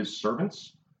 10 of his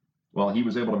servants. While he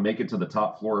was able to make it to the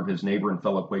top floor of his neighbor and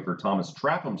fellow Quaker Thomas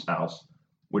Trapham's house,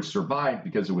 which survived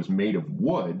because it was made of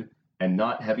wood and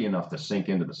not heavy enough to sink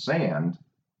into the sand.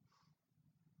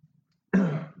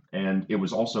 And it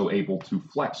was also able to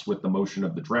flex with the motion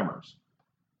of the tremors.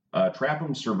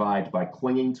 Trapham survived by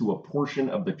clinging to a portion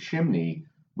of the chimney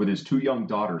with his 2 young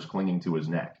daughters clinging to his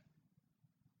neck.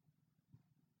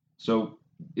 So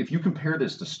if you compare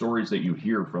this to stories that you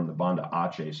hear from the Banda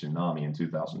Aceh tsunami in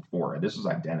 2004, this is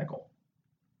identical.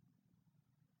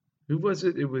 Who was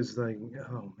it? It was like,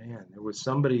 oh man, it was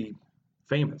somebody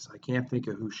famous. I can't think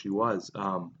of who she was.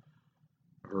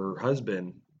 Her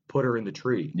husband put her in the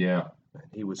tree. Yeah. And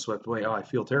he was swept away. Oh, I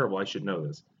feel terrible. I should know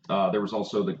this. There was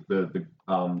also the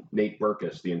Nate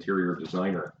Berkus, the interior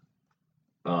designer,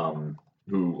 who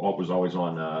was always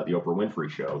on the Oprah Winfrey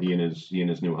show. He and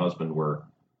his new husband were,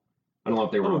 I don't know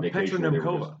if they were on vacation. Petra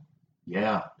Nemkova.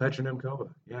 Yeah. Petra Nemkova.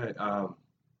 Yeah.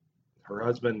 Her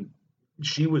husband,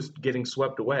 she was getting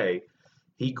swept away.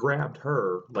 He grabbed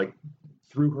her, like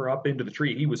threw her up into the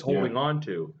tree he was holding on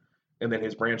to, and then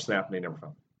his branch snapped and they never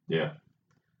found him. Yeah.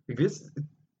 This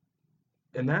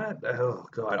and that, oh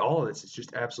God, all of this is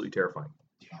just absolutely terrifying.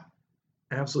 Yeah.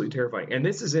 Absolutely terrifying. And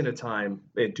this is in a time,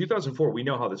 in 2004, we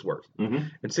know how this works. Mm-hmm. In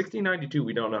 1692,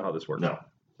 we don't know how this works. No.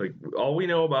 Like, all we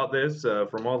know about this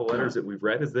from all the letters that we've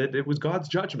read is that it was God's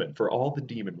judgment for all the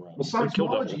demon realms. Well,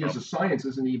 seismology as a science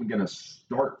isn't even going to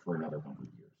start for another 100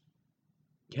 years.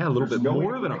 Yeah, a little There's bit no way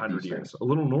more to than predict 100 these years. things. A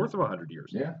little north of 100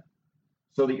 years. Yeah.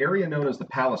 So the area known as the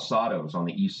Palisados on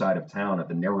the east side of town at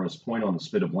the narrowest point on the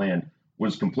spit of land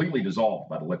was completely dissolved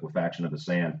by the liquefaction of the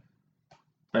sand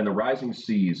and the rising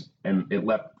seas, and it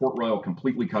left Port Royal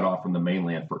completely cut off from the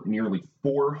mainland for nearly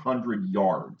 400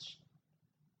 yards.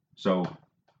 So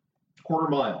a quarter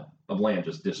mile of land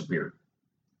just disappeared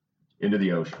into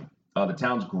the ocean. The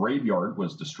town's graveyard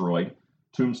was destroyed,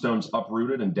 tombstones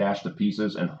uprooted and dashed to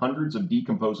pieces, and hundreds of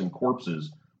decomposing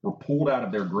corpses were pulled out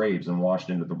of their graves and washed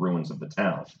into the ruins of the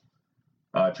town.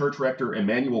 Church rector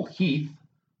Emmanuel Heath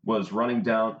was running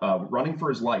for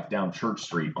his life down Church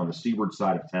Street on the seaward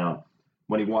side of town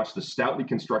when he watched the stoutly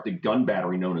constructed gun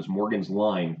battery known as Morgan's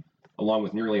Line, along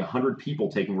with nearly 100 people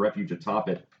taking refuge atop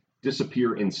it,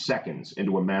 disappear in seconds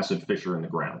into a massive fissure in the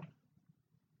ground.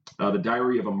 The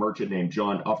diary of a merchant named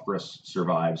John Uffress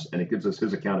survives, and it gives us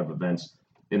his account of events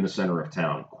in the center of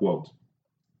town. Quote,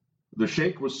 "The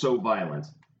shake was so violent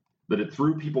that it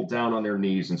threw people down on their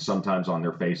knees and sometimes on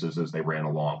their faces as they ran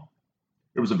along.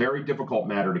 It was a very difficult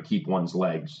matter to keep one's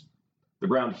legs. The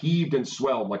ground heaved and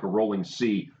swelled like a rolling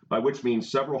sea, by which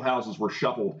means several houses were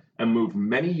shuffled and moved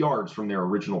many yards from their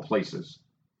original places.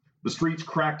 The streets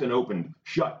cracked and opened,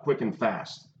 shut quick and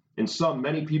fast. In some,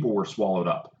 many people were swallowed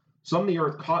up. Some the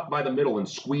earth caught by the middle and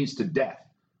squeezed to death.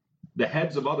 The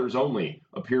heads of others only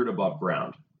appeared above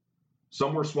ground.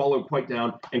 Some were swallowed quite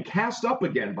down and cast up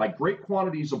again by great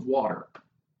quantities of water.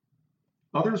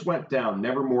 Others went down,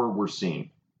 never more were seen.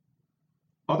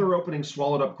 Other openings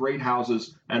swallowed up great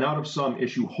houses, and out of some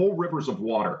issue whole rivers of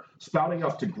water, spouting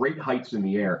up to great heights in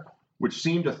the air, which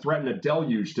seemed to threaten a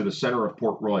deluge to the center of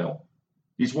Port Royal.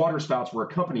 These waterspouts were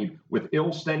accompanied with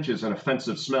ill stenches and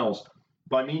offensive smells,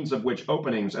 by means of which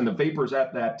openings and the vapors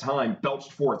at that time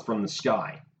belched forth from the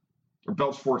sky, or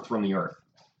belched forth from the earth.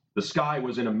 The sky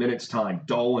was in a minute's time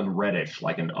dull and reddish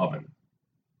like an oven."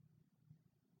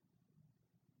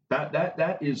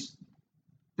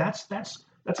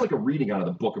 That's like a reading out of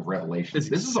the book of Revelation. This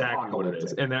This is exactly what it is.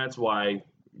 apocalyptic. And that's why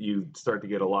you start to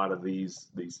get a lot of these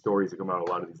stories that come out,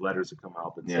 a lot of these letters that come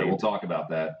out. That Yeah, say, we'll talk about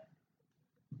that.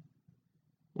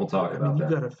 We'll talk about you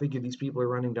that. got to figure these people are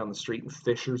running down the street and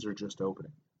fissures are just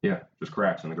opening. Yeah, just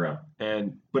cracks in the ground.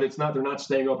 But it's not. They're not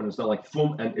staying open. It's not like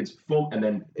boom, and it's boom, and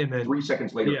then 3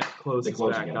 seconds later, it closes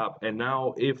close back again. up. And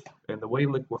now, the way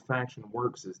liquefaction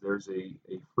works is there's a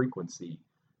frequency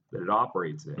that it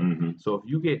operates in. Mm-hmm. So if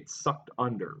you get sucked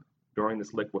under during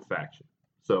this liquefaction,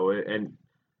 and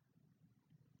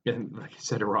like I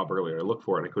said to Rob earlier, I looked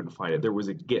for it, I couldn't find it. There was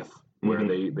a GIF where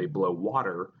they blow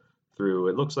water through.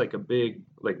 It looks like a big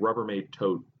Rubbermaid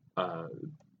tote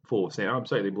full of sand. I'm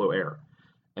sorry, they blow air.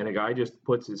 And a guy just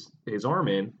puts his arm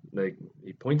in,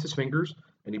 he points his fingers,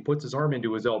 and he puts his arm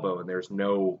into his elbow, and there's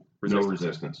no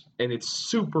resistance. And it's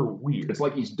super weird. It's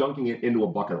like he's dunking it into a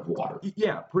bucket of water.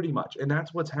 Yeah, pretty much. And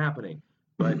that's what's happening.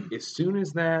 But as soon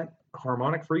as that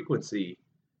harmonic frequency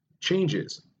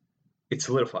changes, it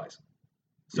solidifies.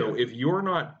 So if you're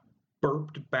not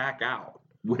burped back out,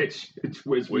 which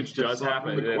does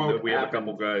happen, and we have a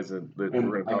couple guys that we're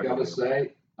going to talk about. I gotta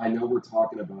say, I know we're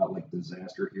talking about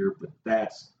disaster here, but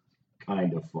that's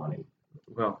kind of funny.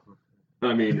 Well,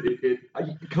 I mean,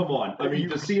 come on. I mean,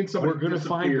 just seeing somebody we're going to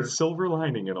find the silver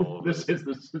lining in all of this.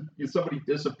 Somebody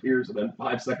disappears, and then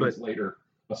 5 seconds later,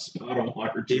 a spot of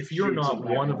water. If you're not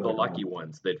one of the lucky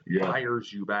ones that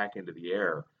fires you back into the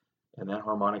air, and that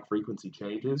harmonic frequency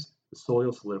changes, the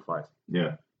soil solidifies.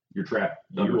 Yeah, you're trapped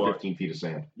under 15 feet of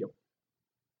sand. Yep.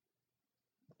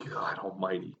 God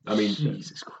almighty. I mean,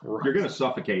 Jesus Christ. You're going to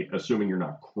suffocate, assuming you're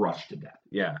not crushed to death.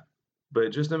 Yeah. But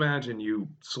just imagine you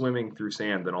swimming through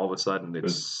sand, and all of a sudden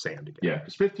it's sand again. Yeah,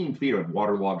 because 15 feet of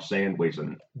waterlogged sand weighs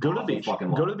an Go to the beach.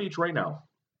 Go to the beach right now.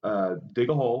 Dig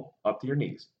a hole up to your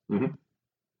knees. Mm-hmm.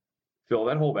 Fill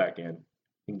that hole back in,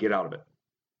 and get out of it.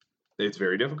 It's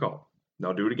very difficult.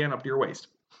 Now do it again up to your waist.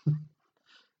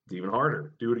 It's even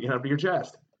harder. Do it again up to your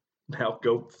chest. Now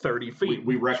go 30 feet.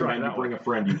 We recommend you bring a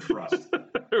friend you trust.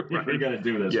 If you're going to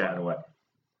do this, by the way.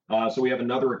 So we have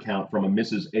another account from a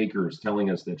Mrs. Akers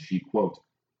telling us that she, quote,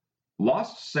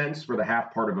 lost sense for the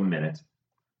half part of a minute,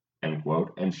 end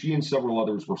quote, and she and several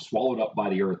others were swallowed up by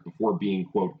the earth before being,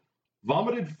 quote,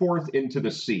 vomited forth into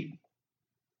the sea.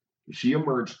 She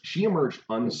emerged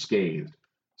unscathed,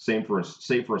 save for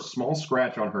a small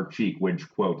scratch on her cheek, which,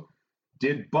 quote,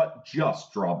 did but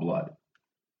just draw blood.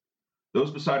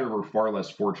 Those beside her were far less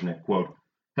fortunate, quote,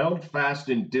 held fast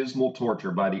in dismal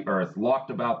torture by the earth, locked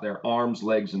about their arms,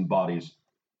 legs, and bodies.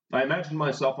 I imagined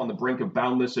myself on the brink of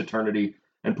boundless eternity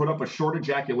and put up a short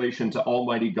ejaculation to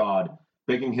Almighty God,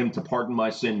 begging him to pardon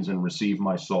my sins and receive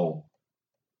my soul.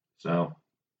 So,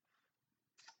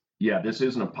 yeah, this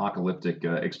is an apocalyptic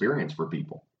experience for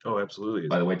people. Oh, absolutely.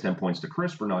 By the way, 10 points to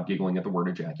Chris for not giggling at the word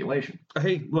ejaculation.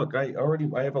 Hey, look, I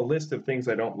have a list of things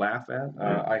I don't laugh at.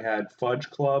 I had Fudge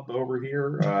Club over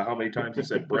here. How many times you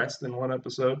said breast in one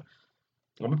episode?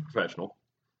 I'm a professional.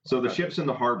 So the ships in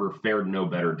the harbor fared no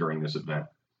better during this event.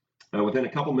 Within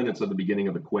a couple minutes of the beginning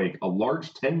of the quake, a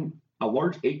large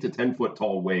 8 to 10 foot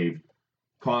tall wave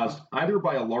caused either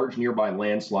by a large nearby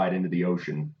landslide into the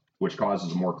ocean, which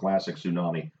causes a more classic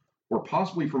tsunami, or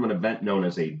possibly from an event known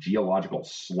as a geological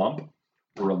slump,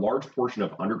 where a large portion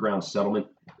of underground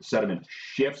sediment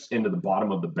shifts into the bottom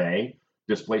of the bay,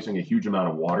 displacing a huge amount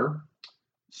of water,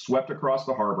 swept across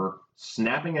the harbor,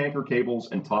 snapping anchor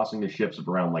cables and tossing the ships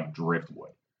around like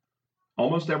driftwood.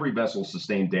 Almost every vessel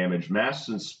sustained damage, masts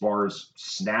and spars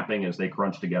snapping as they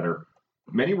crunched together.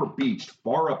 Many were beached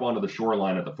far up onto the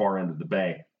shoreline at the far end of the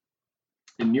bay,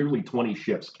 and nearly 20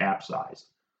 ships capsized.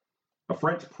 A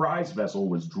French prize vessel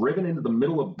was driven into the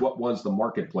middle of what was the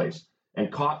marketplace and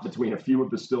caught between a few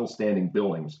of the still standing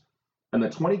buildings. And the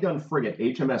 20-gun frigate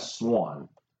HMS Swan,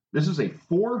 this is a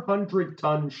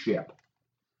 400-ton ship,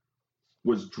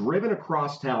 was driven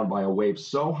across town by a wave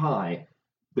so high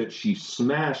that she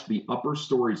smashed the upper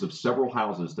stories of several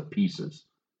houses to pieces.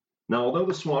 Now, although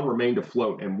the Swan remained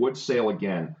afloat and would sail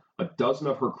again, a dozen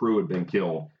of her crew had been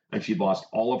killed, and she'd lost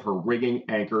all of her rigging,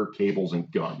 anchor, cables, and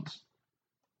guns.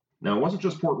 Now, it wasn't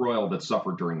just Port Royal that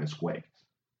suffered during this quake.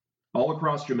 All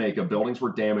across Jamaica, buildings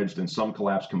were damaged and some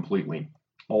collapsed completely,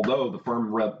 although the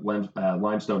firm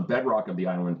limestone bedrock of the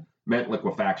island meant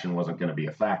liquefaction wasn't going to be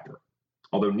a factor.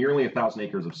 Although nearly 1,000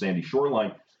 acres of sandy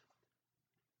shoreline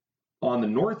on the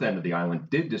north end of the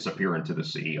island did disappear into the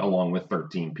sea, along with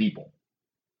 13 people.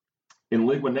 In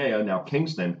Liguanea, now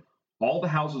Kingston, all the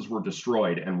houses were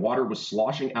destroyed and water was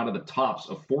sloshing out of the tops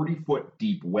of 40-foot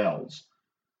deep wells.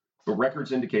 But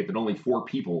records indicate that only 4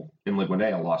 people in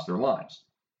Liguanea lost their lives.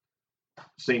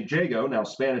 St. Jago, now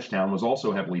Spanish Town, was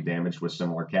also heavily damaged with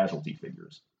similar casualty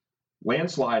figures.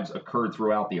 Landslides occurred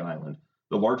throughout the island,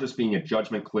 the largest being at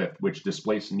Judgment Cliff, which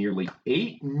displaced nearly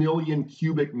 8 million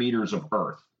cubic meters of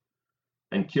earth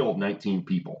and killed 19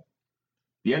 people.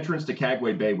 The entrance to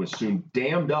Kagway Bay was soon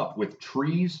dammed up with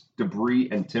trees, debris,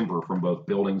 and timber from both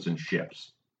buildings and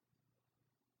ships.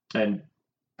 And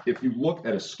if you look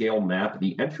at a scale map,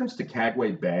 the entrance to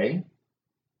Kagway Bay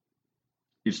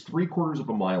is 3/4 of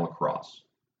a mile across.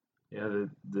 Yeah,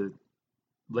 the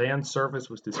land surface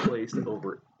was displaced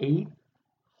over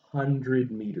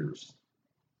 800 meters.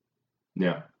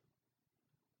 Yeah.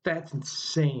 That's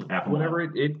insane. Half a Whenever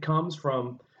mile. it comes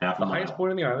from Half a the mile. highest point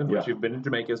on the island, which Yeah. you've been in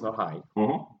Jamaica is not high,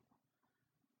 Uh-huh.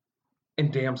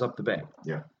 and dams up the bay.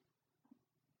 Yeah.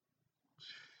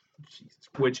 Jesus.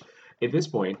 Which, at this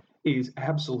point, is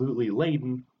absolutely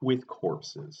laden with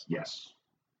corpses. Yes.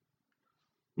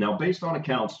 Now, based on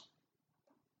accounts,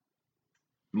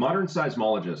 modern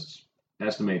seismologists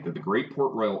estimate that the Great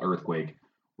Port Royal earthquake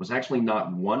was actually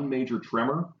not one major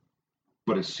tremor,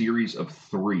 but a series of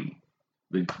three.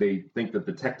 They think that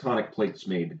the tectonic plates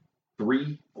made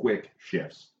 3 quick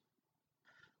shifts.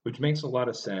 Which makes a lot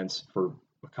of sense for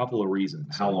a couple of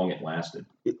reasons. How long it lasted.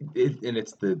 And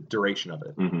it's the duration of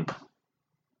it. Mm-hmm.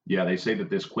 Yeah, they say that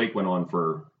this quake went on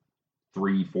for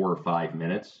 3, 4, or 5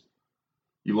 minutes.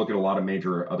 You look at a lot of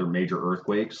other major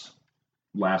earthquakes,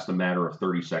 last a matter of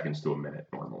 30 seconds to a minute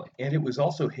normally. And it was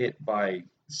also hit by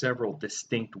several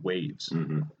distinct waves.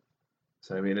 Mm-hmm.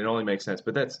 So, I mean, it only makes sense.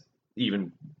 But that's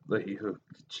even, like,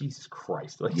 Jesus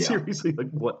Christ. Like, Yeah. seriously, like,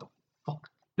 what the fuck?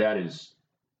 That is,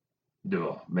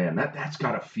 man, that's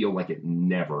got to feel like it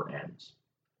never ends.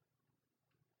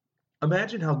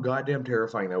 Imagine how goddamn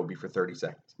terrifying that would be for 30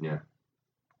 seconds. Yeah.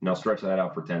 Now stretch that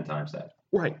out for 10 times that.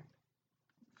 Right.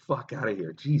 Fuck out of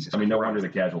here. Jesus I mean, no Christ. wonder the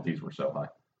casualties were so high.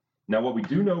 Now, what we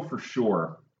do know for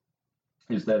sure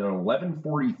is that at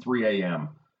 11:43 a.m.,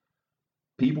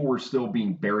 people were still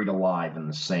being buried alive in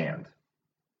the sand.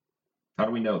 How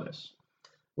do we know this?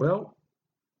 Well,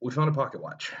 we found a pocket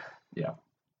watch. Yeah.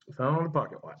 We found a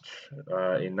pocket watch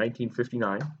in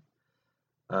 1959,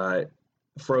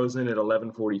 frozen at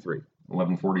 11:43.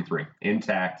 11:43,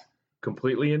 intact,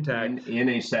 Completely intact. in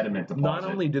a sediment deposit. Not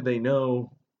only did they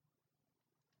know,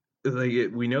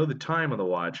 we know the time of the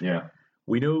watch. Yeah.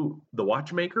 We know the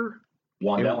watchmaker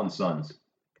Wandel and Sons.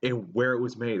 and where it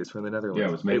was made. It's from the Netherlands. Yeah,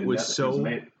 it was made. It was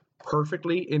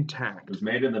perfectly intact. It was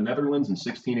made in the Netherlands in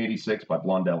 1686 by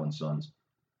Blondel and Sons,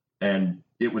 and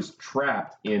it was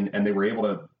trapped in, and they were able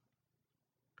to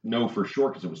know for sure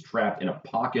because it was trapped in a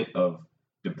pocket of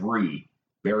debris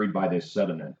buried by this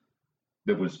sediment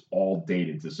that was all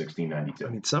dated to 1692. I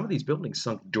mean, some of these buildings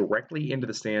sunk directly into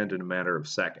the sand in a matter of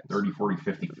seconds. 30, 40,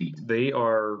 50 feet. They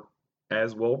are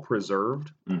as well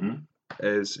preserved Mm-hmm.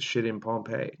 as shit in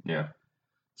Pompeii. Yeah.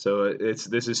 So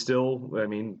this is still, I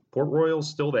mean, Port Royal's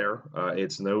still there.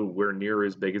 It's nowhere near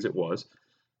as big as it was,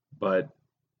 but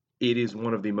it is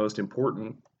one of the most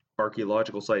important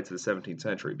archaeological sites of the 17th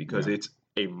century because it's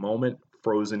a moment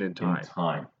frozen in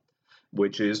time.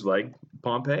 Which is like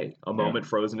Pompeii, a moment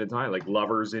frozen in time, like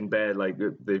lovers in bed, like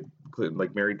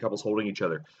married couples holding each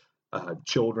other,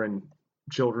 children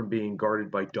being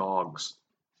guarded by dogs,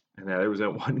 and there was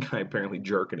that one guy apparently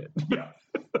jerking it. Yeah.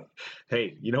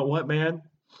 Hey, you know what, man?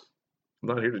 I'm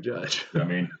not here to judge. I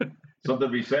mean, something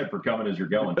to be said for coming as you're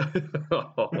going.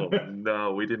 Oh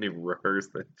no, we didn't even rehearse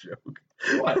that joke.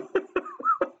 What?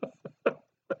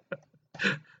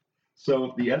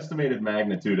 So the estimated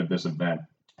magnitude of this event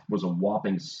was a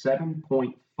whopping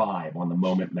 7.5 on the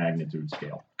moment magnitude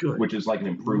scale, Good. which is like an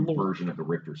improved Lord. version of the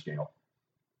Richter scale.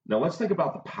 Now let's think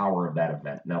about the power of that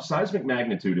event. Now seismic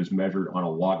magnitude is measured on a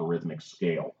logarithmic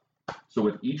scale. So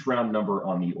with each round number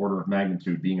on the order of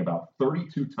magnitude being about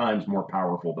 32 times more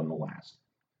powerful than the last.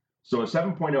 So a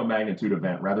 7.0 magnitude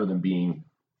event, rather than being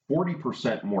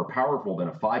 40% more powerful than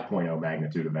a 5.0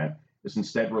 magnitude event, is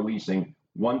instead releasing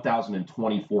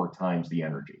 1,024 times the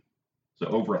energy. So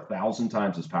over 1,000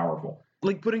 times as powerful.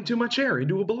 Like putting too much air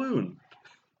into a balloon.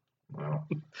 Wow.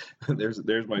 There's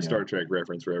my Star Trek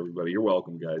reference for everybody. You're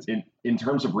welcome, guys. In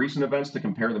terms of recent events to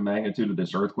compare the magnitude of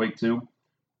this earthquake to,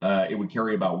 it would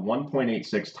carry about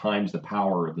 1.86 times the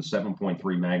power of the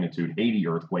 7.3 magnitude Haiti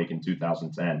earthquake in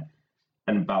 2010,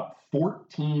 and about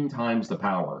 14 times the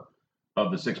power of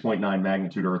the 6.9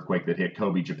 magnitude earthquake that hit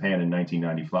Kobe, Japan in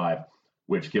 1995,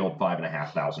 which killed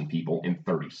 5,500 people in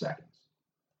 30 seconds.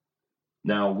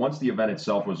 Now, once the event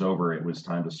itself was over, it was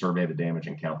time to survey the damage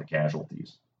and count the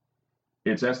casualties.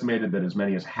 It's estimated that as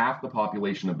many as half the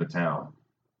population of the town,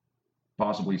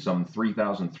 possibly some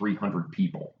 3,300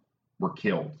 people, were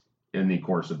killed in the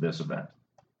course of this event.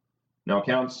 Now,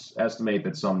 accounts estimate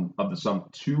that some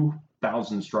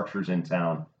 2,000 structures in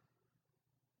town,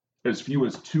 as few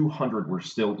as 200 were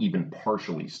still even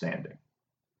partially standing.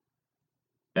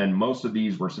 And most of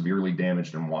these were severely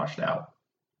damaged and washed out.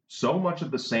 So much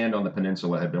of the sand on the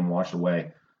peninsula had been washed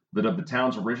away that of the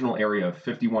town's original area of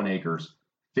 51 acres,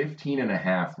 15 and a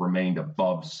half remained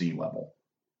above sea level.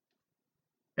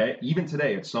 Even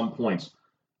today, at some points,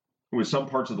 with some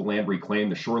parts of the land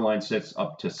reclaimed, the shoreline sits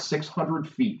up to 600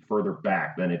 feet further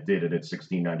back than it did at its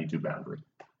 1692 boundary.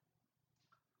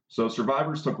 So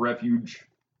survivors took refuge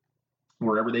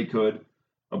wherever they could,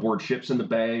 aboard ships in the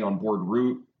bay, on board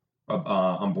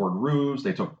roofs.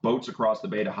 They took boats across the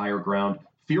bay to higher ground,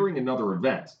 fearing another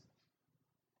event.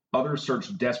 Others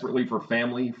searched desperately for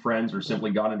family, friends, or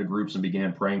simply got into groups and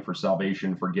began praying for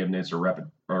salvation, forgiveness, or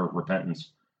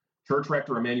repentance. Church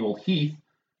rector Emmanuel Heath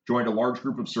joined a large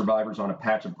group of survivors on a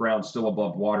patch of ground still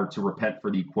above water to repent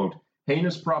for the, quote,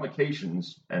 heinous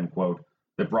provocations, end quote,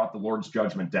 that brought the Lord's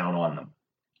judgment down on them.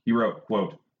 He wrote,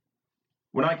 quote,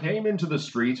 when I came into the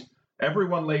street,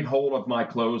 everyone laid hold of my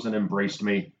clothes and embraced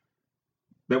me,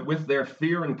 that with their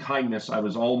fear and kindness I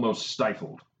was almost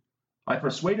stifled. I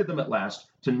persuaded them at last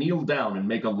to kneel down and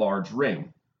make a large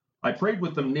ring. I prayed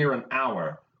with them near an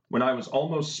hour, when I was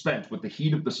almost spent with the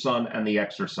heat of the sun and the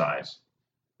exercise.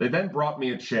 They then brought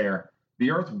me a chair,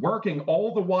 the earth working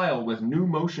all the while with new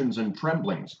motions and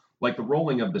tremblings, like the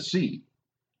rolling of the sea,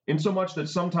 insomuch that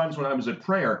sometimes when I was at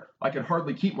prayer, I could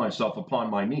hardly keep myself upon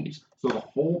my knees. So the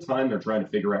whole time they're trying to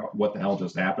figure out what the hell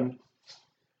just happened,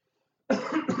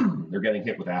 they're getting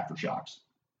hit with aftershocks.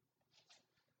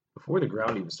 Before the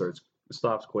ground even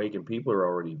stops quaking, people are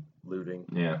already looting.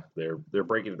 Yeah. They're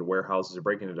breaking into warehouses, they're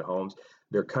breaking into homes,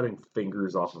 they're cutting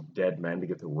fingers off of dead men to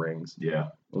get the rings. Yeah.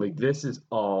 Like, this is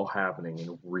all happening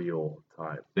in real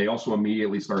time. They also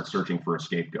immediately start searching for a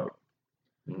scapegoat.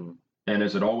 Mm-hmm. And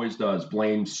as it always does,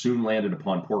 blame soon landed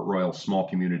upon Port Royal's small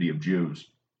community of Jews,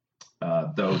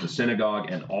 though the synagogue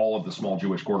and all of the small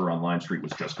Jewish quarter on Lime Street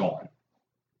was just gone.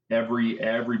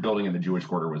 Every building in the Jewish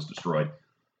quarter was destroyed.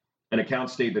 And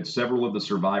accounts state that several of the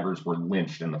survivors were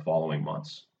lynched in the following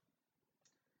months.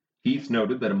 Heath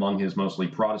noted that among his mostly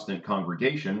Protestant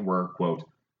congregation were, quote,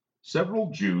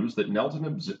 several Jews that knelt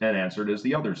and answered as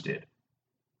the others did.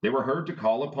 They were heard to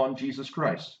call upon Jesus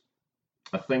Christ,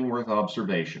 a thing worth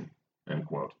observation, end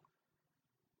quote.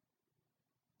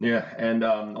 Yeah, and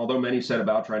although many set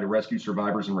about trying to rescue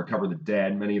survivors and recover the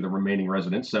dead, many of the remaining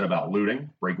residents set about looting,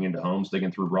 breaking into homes,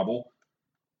 digging through rubble,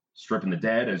 stripping the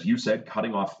dead, as you said,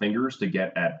 cutting off fingers to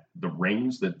get at the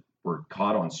rings that were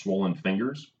caught on swollen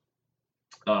fingers.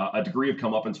 A degree of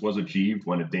comeuppance was achieved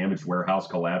when a damaged warehouse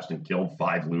collapsed and killed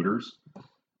 5 looters.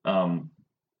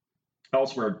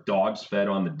 Elsewhere, dogs fed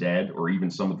on the dead or even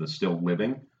some of the still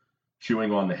living,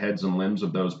 chewing on the heads and limbs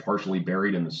of those partially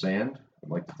buried in the sand. I'd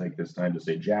like to take this time to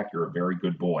say, Jack, you're a very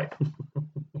good boy.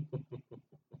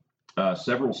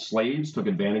 Several slaves took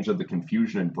advantage of the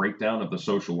confusion and breakdown of the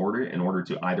social order in order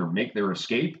to either make their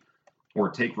escape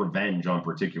or take revenge on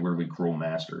particularly cruel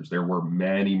masters. There were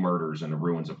many murders in the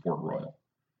ruins of Port Royal.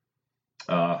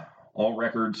 All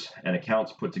records and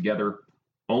accounts put together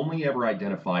only ever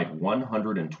identified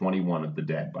 121 of the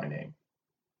dead by name.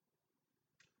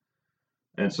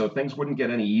 And so things wouldn't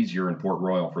get any easier in Port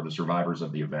Royal for the survivors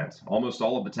of the event. Almost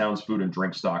all of the town's food and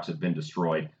drink stocks had been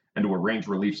destroyed, and to arrange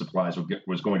relief supplies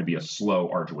was going to be a slow,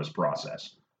 arduous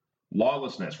process.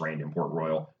 Lawlessness reigned in Port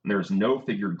Royal, and there is no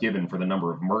figure given for the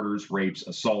number of murders, rapes,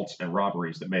 assaults, and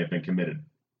robberies that may have been committed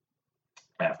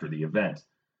after the event.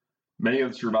 Many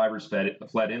of the survivors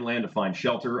fled inland to find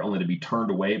shelter, only to be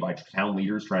turned away by town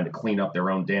leaders trying to clean up their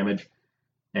own damage.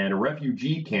 And a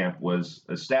refugee camp was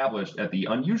established at the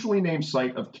unusually named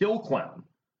site of Killclown,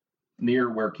 near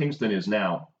where Kingston is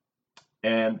now,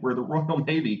 and where the Royal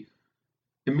Navy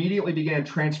immediately began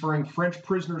transferring French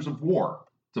prisoners of war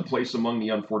to place among the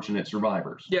unfortunate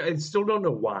survivors. Yeah, I still don't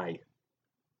know why.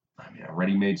 I mean, a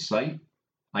ready-made site,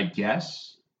 I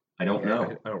guess. I don't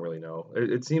know. I don't really know.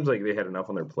 It seems like they had enough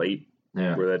on their plate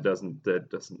where that doesn't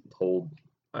hold.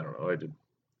 I don't know.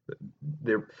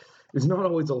 There's not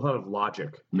always a lot of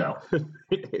logic. No.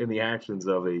 In the actions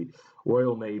of a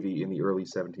Royal Navy in the early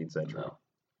 17th century. No.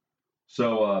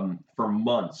 So for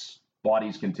months,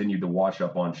 bodies continued to wash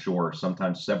up on shore,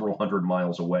 sometimes several hundred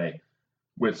miles away,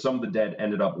 with some of the dead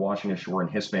ended up washing ashore in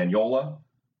Hispaniola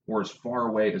or as far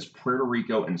away as Puerto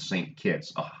Rico and St.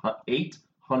 Kitts,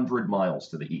 800 miles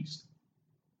to the east.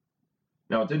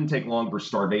 Now, it didn't take long for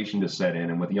starvation to set in,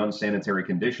 and with the unsanitary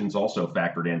conditions also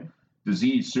factored in,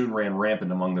 disease soon ran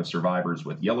rampant among the survivors,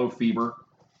 with yellow fever,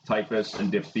 typhus,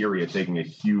 and diphtheria taking a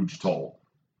huge toll.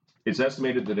 It's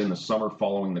estimated that in the summer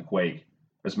following the quake,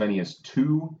 as many as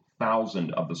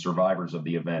 2,000 of the survivors of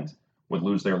the event would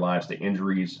lose their lives to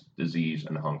injuries, disease,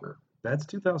 and hunger. That's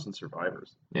 2,000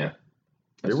 survivors. Yeah.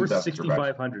 There were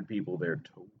 6,500 people there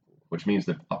total. which means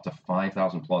that up to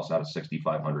 5,000 plus out of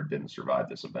 6,500 didn't survive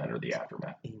this event or the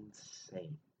aftermath.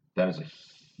 Insane. That is a huge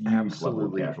level of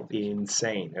Absolutely casualties.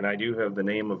 insane. And I do have the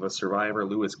name of a survivor,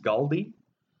 Louis Galdi.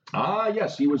 Ah,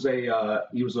 yes, he was a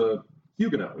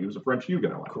Huguenot. He was a French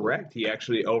Huguenot. I believe. Correct. He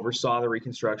actually oversaw the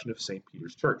reconstruction of St.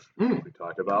 Peter's Church, Mm. we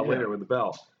talked about Yeah. later with the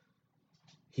bell.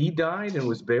 He died and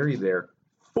was buried there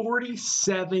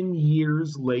 47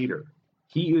 years later.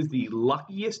 He is the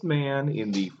luckiest man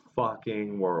in the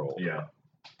fucking world. Yeah.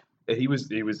 And he was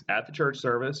at the church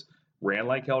service, ran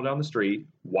like hell down the street,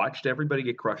 watched everybody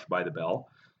get crushed by the bell.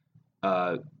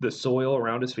 The soil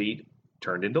around his feet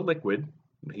turned into liquid.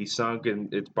 He sunk,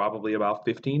 and it's probably about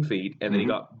 15 feet, and then he Mhm.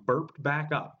 got burped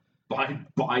back up. By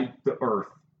the earth.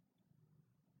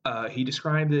 He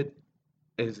described it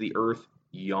as the earth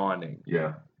yawning.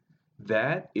 Yeah.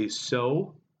 That is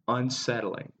so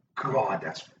unsettling. God,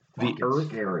 that's The fucking earth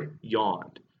scary.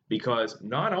 yawned because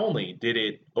not only did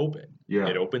it open, Yeah.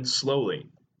 it opened slowly,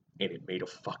 and it made a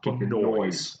fucking Fucking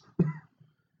noise.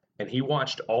 And he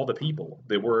watched all the people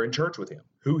that were in church with him,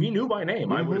 who he knew by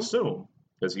name, I would Mhm. assume,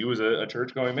 because he was a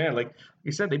church-going man. Like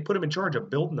you said, they put him in charge of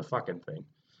building the fucking thing.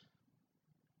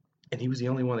 And he was the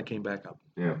only one that came back up.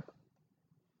 Yeah.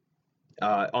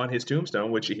 On his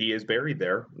tombstone, which he is buried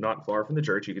there, not far from the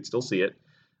church, you can still see it.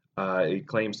 He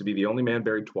claims to be the only man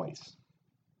buried twice.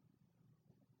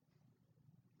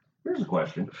 Here's a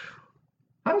question.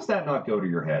 How does that not go to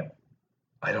your head?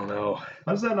 I don't know.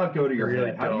 How does that not go to your I really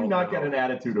head? How do you don't not know. get an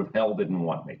attitude of hell didn't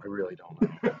want me? I really don't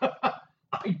know.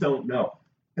 I don't know.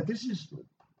 But this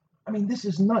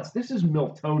is nuts. This is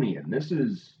Miltonian. This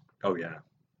is, Oh, yeah.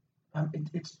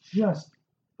 it's just,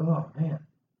 oh, man.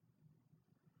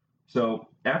 So,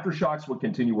 aftershocks would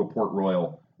continue at Port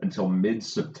Royal until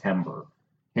mid-September,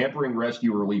 hampering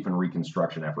rescue, relief, and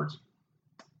reconstruction efforts.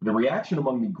 The reaction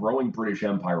among the growing British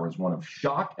Empire was one of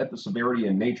shock at the severity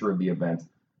and nature of the event,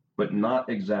 but not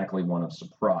exactly one of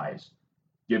surprise,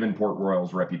 given Port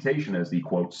Royal's reputation as the,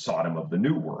 quote, Sodom of the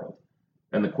New World.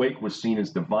 And the quake was seen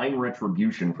as divine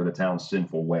retribution for the town's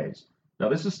sinful ways. Now,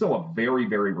 this is still a very,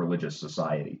 very religious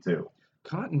society, too.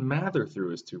 Cotton Mather threw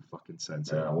his 2 fucking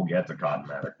cents in. We'll get to Cotton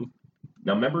Mather.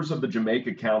 Now, members of the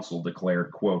Jamaica Council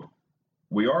declared, quote,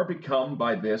 "We are become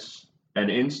by this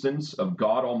an instance of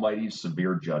God Almighty's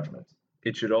severe judgment."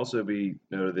 It should also be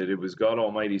noted that it was God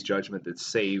Almighty's judgment that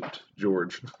saved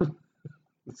George.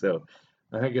 So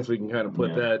I guess we can kind of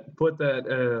put that,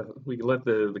 we can let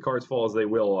the cards fall as they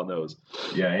will on those.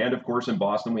 Yeah, and of course in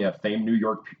Boston we have famed New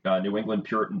England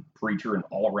Puritan preacher and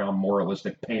all-around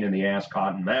moralistic pain in the ass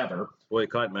Cotton Mather. Boy,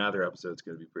 Cotton Mather episode's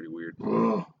going to be pretty weird.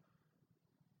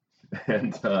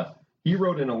 And he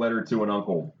wrote in a letter to an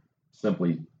uncle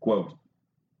simply, quote,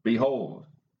 "Behold,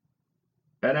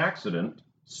 an accident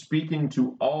speaking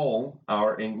to all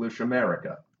our English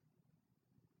America."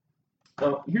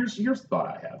 Well, here's the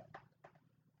thought I have.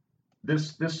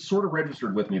 This sort of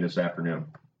registered with me this afternoon.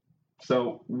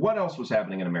 So, what else was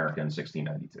happening in America in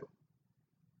 1692?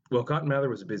 Well, Cotton Mather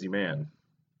was a busy man.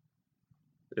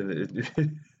 In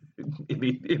the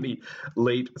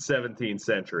late 17th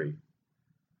century.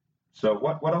 So,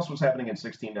 what else was happening in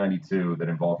 1692 that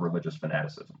involved religious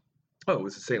fanaticism? Oh, it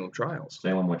was the Salem trials.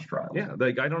 Salem witch trials. Yeah,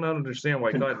 like I don't understand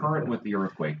why Concurrent with the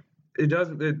earthquake. it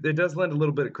does lend a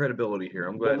little bit of credibility here.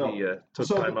 I'm glad he took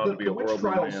time out to be a worldly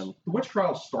man. The witch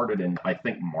trials started in, I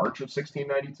think, March of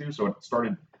 1692, so it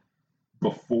started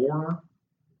before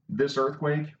this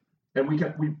earthquake. And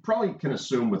we probably can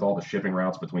assume with all the shipping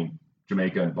routes between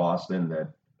Jamaica and Boston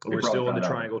that We're still in the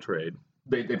triangle trade.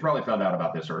 They probably found out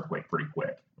about this earthquake pretty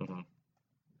quick. Mhm.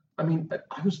 I mean,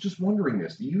 I was just wondering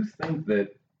this. Do you think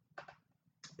that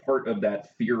part of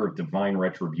that fear of divine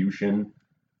retribution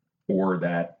or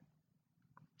that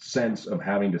sense of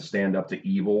having to stand up to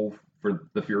evil for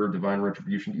the fear of divine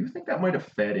retribution, do you think that might have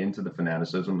fed into the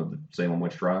fanaticism of the Salem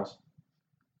witch trials?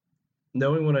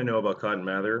 Knowing what I know about Cotton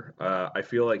Mather, I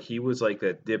feel like he was like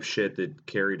that dipshit that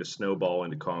carried a snowball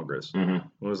into Congress. Mm-hmm.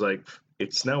 It was like,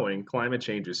 it's snowing, climate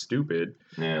change is stupid.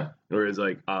 Yeah. Whereas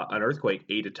like an earthquake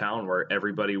ate a town where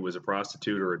everybody was a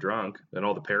prostitute or a drunk, and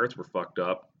all the parrots were fucked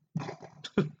up.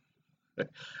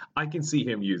 I can see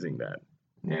him using that,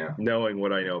 Yeah. knowing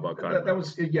what I know about Cotton That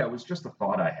was, yeah, it was just a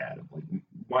thought I had.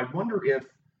 Like, I wonder if,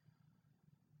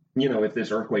 if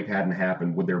this earthquake hadn't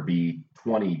happened, would there be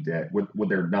 20 dead? Would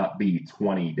there not be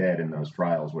 20 dead in those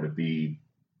trials? Would it be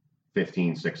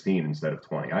 15, 16 instead of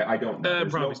 20? I don't know.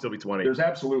 It'd probably still be 20. There's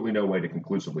absolutely no way to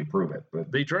conclusively prove it.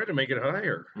 But They tried to make it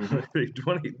higher.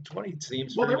 Mhm. 20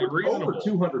 seems well, there fairly were reasonable. over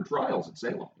 200 trials at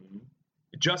Salem.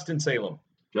 Just in Salem.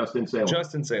 Just in Salem.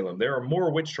 Just in Salem. There are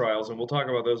more witch trials, and we'll talk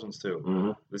about those ones too.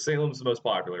 Mhm. The Salem's the most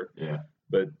popular, Yeah.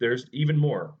 but there's even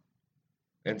more.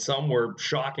 And some were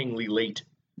shockingly late.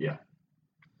 Yeah.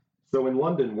 So in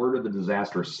London, word of the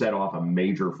disaster set off a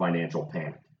major financial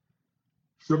panic.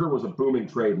 Sugar was a booming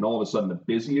trade, and all of a sudden, the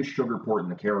busiest sugar port in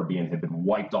the Caribbean had been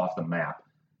wiped off the map,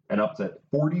 and up to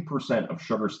 40% of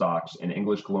sugar stocks in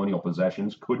English colonial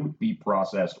possessions couldn't be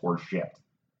processed or shipped.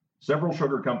 Several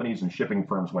sugar companies and shipping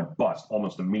firms went bust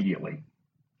almost immediately,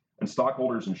 and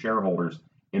stockholders and shareholders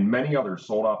in many others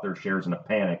sold off their shares in a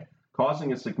panic,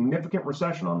 causing a significant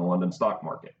recession on the London stock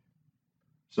market.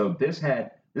 So this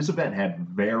event had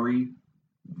very,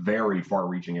 very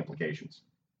far-reaching implications.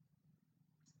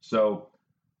 So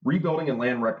rebuilding and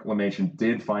land reclamation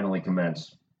did finally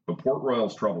commence, but Port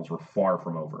Royal's troubles were far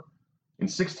from over. In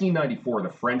 1694, the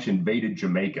French invaded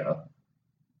Jamaica,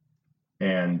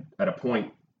 and at a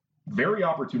point very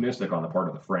opportunistic on the part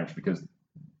of the French, because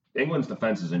England's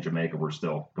defenses in Jamaica were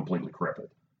still completely crippled.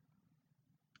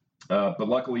 But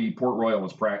luckily, Port Royal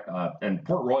and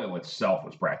Port Royal itself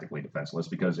was practically defenseless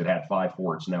because it had 5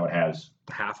 forts. Now it has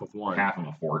half of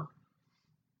a fort.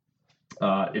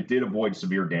 It did avoid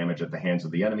severe damage at the hands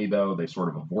of the enemy, though. They sort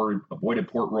of avoided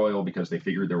Port Royal because they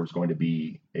figured there was going to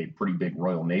be a pretty big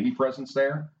Royal Navy presence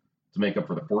there to make up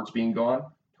for the forts being gone.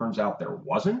 Turns out there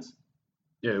wasn't.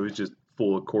 Yeah, it was just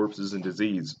full of corpses and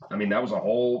disease. I mean, that was a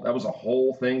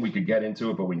whole thing. We could get into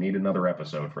it, but we need another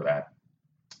episode for that.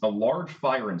 A large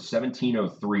fire in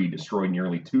 1703 destroyed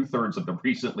nearly 2/3 of the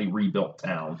recently rebuilt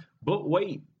town. But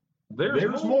wait,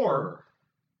 there's more.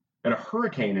 And a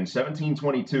hurricane in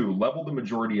 1722 leveled the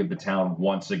majority of the town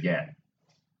once again.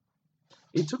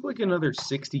 It took like another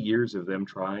 60 years of them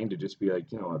trying to just be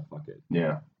like, you know what, fuck it.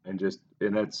 Yeah. And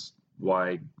that's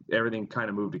why everything kind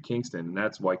of moved to Kingston, and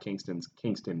that's why Kingston's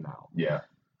Kingston now. Yeah.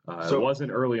 So it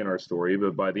wasn't early in our story,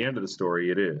 but by the end of the story,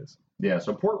 it is. Yeah,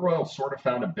 so Port Royal sort of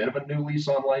found a bit of a new lease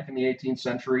on life in the 18th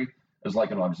century as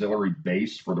like an auxiliary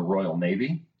base for the Royal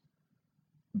Navy,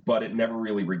 but it never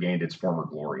really regained its former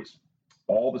glories.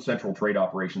 All the central trade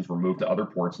operations were moved to other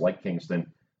ports like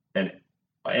Kingston, and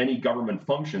any government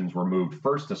functions were moved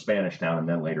first to Spanish Town and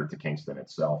then later to Kingston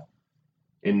itself.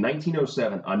 In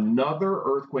 1907, another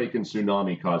earthquake and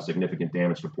tsunami caused significant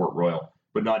damage to Port Royal,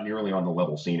 but not nearly on the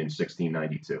level seen in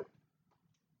 1692.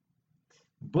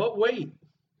 But wait,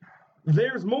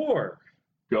 there's more.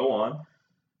 Go on.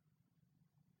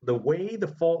 The way the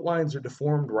fault lines are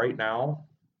deformed right now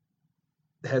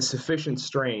has sufficient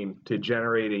strain to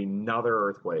generate another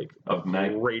earthquake of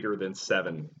greater than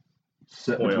 7.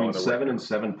 Between 7 and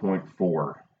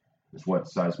 7.4 is what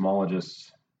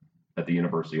seismologists at the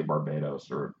University of Barbados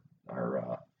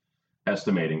are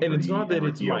estimating. And it's not that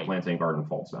it's right. Plantain Garden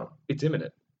fault zone. It's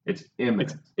imminent. It's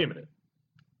imminent. It's imminent.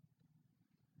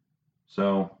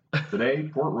 So today,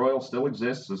 Port Royal still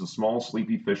exists as a small,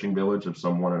 sleepy fishing village of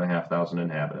some 1,500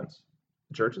 inhabitants.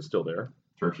 The church is still there.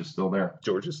 Church is still there.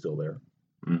 George is still there.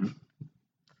 Mm-hmm.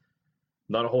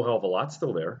 Not a whole hell of a lot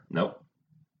still there. Nope.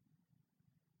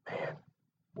 Man.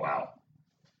 Wow.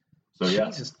 So yeah.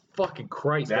 Jesus fucking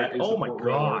Christ. That is oh the my Port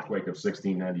Royal God. earthquake of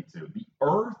 1692. The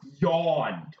earth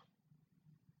yawned.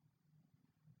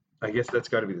 I guess that's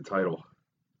got to be the title.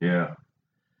 Yeah.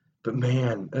 But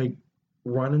man, like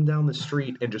running down the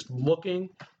street and just looking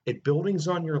at buildings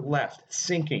on your left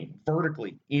sinking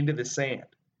vertically into the sand.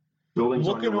 Buildings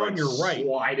looking on your right,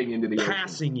 sliding into the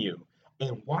passing you,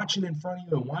 and watching in front of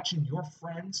you and watching your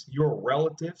friends, your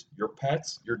relatives, your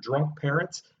pets, your drunk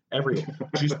parents, everything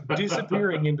just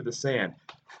disappearing into the sand.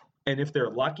 And if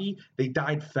they're lucky, they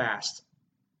died fast.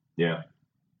 Yeah.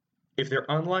 If they're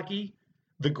unlucky,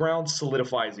 the ground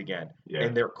solidifies again,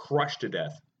 and they're crushed to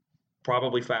death,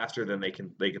 probably faster than they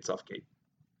can suffocate.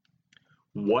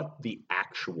 What the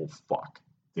actual fuck,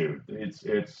 dude?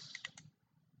 It's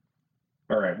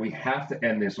all right. We have to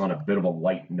end this on a bit of a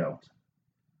light note.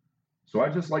 So I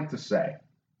just like to say,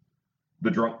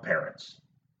 the drunk parents.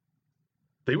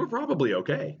 They were probably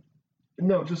okay.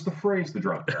 No, just the phrase, the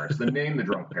drunk parents, the name, the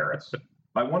drunk parents.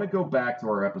 I want to go back to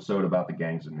our episode about the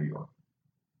gangs in New York.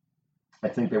 I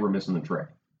think they were missing the trick.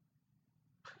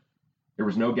 There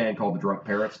was no gang called the Drunk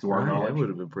Parrots, to our knowledge. That would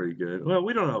have been pretty good. Well,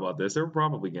 we don't know about this. There were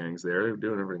probably gangs there. They were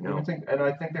doing everything else.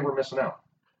 I think they were missing out.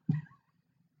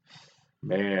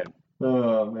 Man.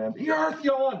 Oh, man. The earth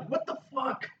yawned. What the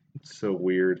fuck? So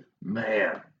weird.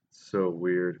 Man. So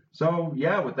weird. So,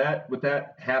 yeah, with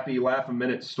that happy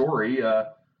laugh-a-minute story,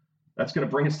 that's going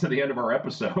to bring us to the end of our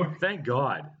episode. Thank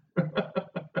God.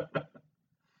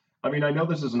 I mean, I know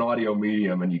this is an audio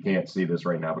medium and you can't see this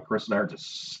right now, but Chris and I are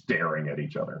just staring at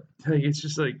each other. It's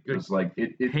just like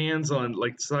it hands on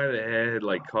like side of the head,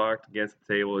 like cocked against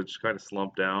the table. It just kind of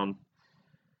slumped down.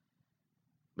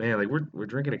 Man, like we're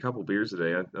drinking a couple beers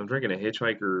today. I'm drinking a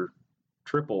Hitchhiker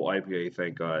triple IPA,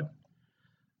 thank God.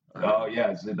 Oh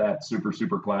yeah, is it that super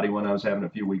cloudy one I was having a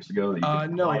few weeks ago? That you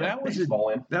could No, ride a that was baseball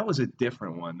in? that was a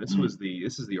different one. This Mm. was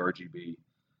this is the RGB.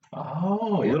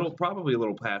 Oh, A yeah. probably a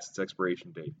little past its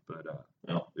expiration date, but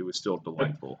Well, it was still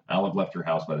delightful. I'll have left your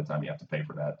house by the time you have to pay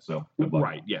for that. So good luck.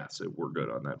 Right? Yeah, so we're good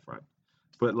on that front.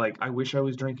 But like, I wish I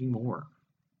was drinking more.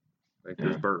 Like,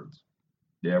 there's Yeah. birds.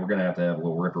 Yeah, we're gonna have to have a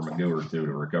little Ripper Magoo or two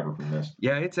to recover from this.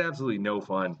 Yeah, it's absolutely no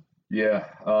fun. Yeah,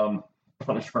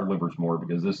 punish our livers more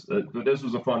because this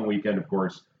was a fun weekend, of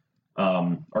course.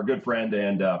 Our good friend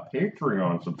and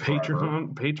Patreon subscriber,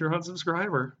 Patreon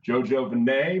subscriber, Jojo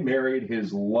Vinay, married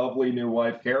his lovely new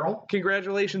wife, Carol.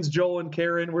 Congratulations, Joel and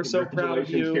Karen. We're so proud of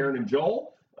you. Karen and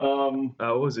Joel.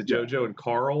 What was it? Jojo and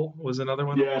Carl was another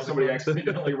one? Yeah, somebody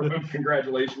accidentally wrote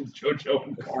congratulations, Jojo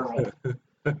and Carl.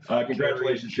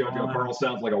 Congratulations, Jojo. Carl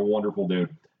sounds like a wonderful dude.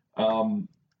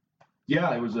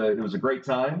 Yeah, it was a great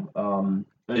time.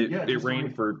 It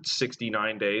rained for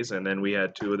 69 days, and then we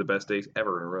had 2 of the best days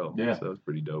ever in a row. Yeah. So it was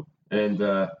pretty dope. And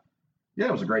yeah,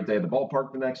 it was a great day at the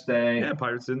ballpark the next day. Yeah,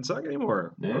 Pirates didn't suck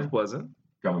anymore. Yeah. It was pleasant.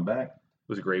 Coming back. It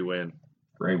was a great win.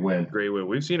 Great win. Great win.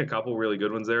 We've seen a couple really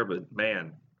good ones there, but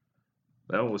man,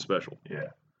 that one was special. Yeah.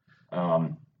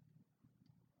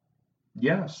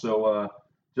 Yeah, so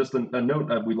just a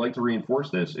note, we'd like to reinforce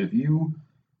this. If you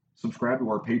subscribe to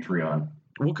our Patreon,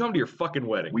 We'll come to your fucking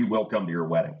wedding. we will come to your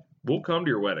wedding. We'll come to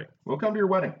your wedding. We'll come to your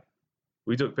wedding.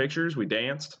 We took pictures. We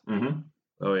danced. Mm-hmm.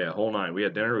 Oh yeah, whole nine. We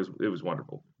had dinner. It was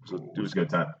wonderful. It was a good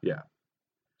time. Yeah.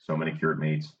 So many cured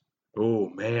meats. Oh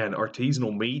man,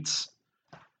 artisanal meats,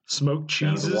 smoked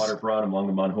Down to cheeses. the waterfront among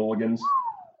the Munhooligans.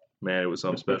 Man, it was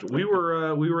something special. We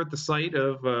were at the site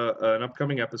of an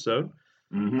upcoming episode,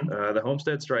 Mm-hmm. the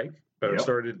Homestead Strike. Yep.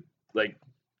 Started like,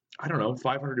 I don't know,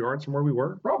 500 yards from where we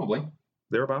were, Probably.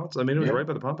 thereabouts. I mean, it was Yep. right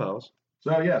by the pump house.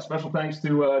 So yeah, special thanks to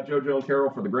Jojo and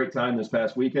Carol for the great time this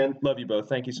past weekend. Love you both.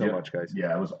 Thank you so Yep. much, guys.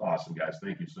 Yeah, it was awesome, guys.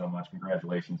 Thank you so much.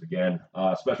 Congratulations again.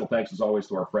 Special thanks, as always,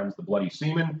 to our friends, the Bloody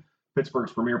Seamen,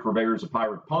 Pittsburgh's premier purveyors of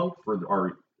pirate punk, for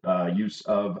our use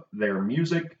of their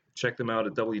music. Check them out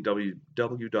at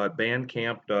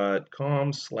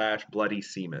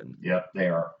www.bandcamp.com/bloodyseamen. Yep, they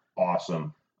are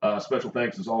awesome. Special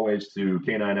thanks, as always, to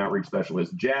Canine Outreach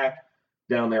Specialist Jack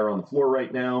down there on the floor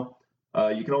right now.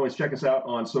 You can always check us out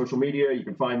on social media. You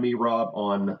can find me, Rob,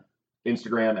 on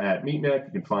Instagram at Meatneck.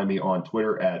 You can find me on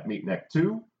Twitter at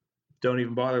Meatneck2. Don't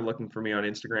even bother looking for me on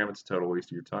Instagram. It's a total waste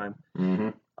of your time. Mm-hmm.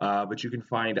 But you can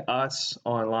find us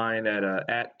online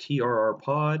at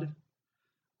TRRPod.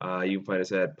 You can find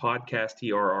us at Podcast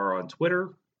TRR on Twitter.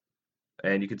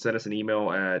 And you can send us an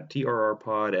email at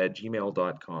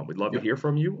trrpod@gmail.com. We'd love to Yep. hear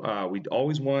from you. We'd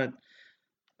always want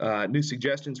new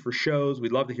suggestions for shows.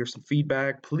 We'd love to hear some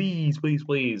feedback. Please, please,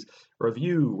 please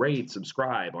review, rate,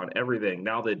 subscribe on everything.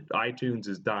 Now that iTunes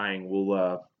is dying,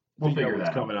 we'll figure out what's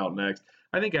that coming out next.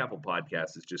 I think Apple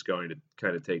Podcasts is just going to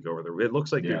kind of take over. It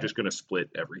looks like Yeah. they're just going to split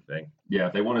everything. Yeah,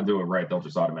 if they want to do it right, they'll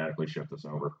just automatically shift us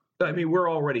over. I mean,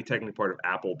 we're already technically part of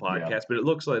Apple Podcasts, but it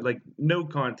looks like no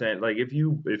content. Like if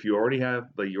you already have,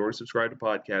 like, you already subscribed to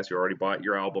podcasts, you already bought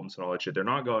your albums and all that shit, they're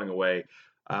not going away.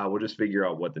 We'll just figure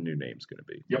out what the new name's going to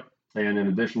be. Yep. And in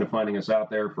addition to finding us out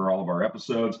there for all of our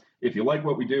episodes, if you like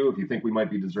what we do, if you think we might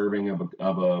be deserving of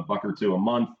a buck or two a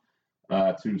month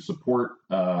to support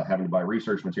having to buy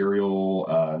research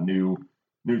material, new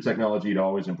technology to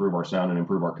always improve our sound and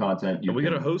improve our content. And we got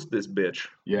to host this bitch.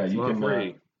 Yeah, It's you not can.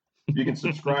 free. You can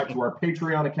subscribe to our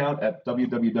Patreon account at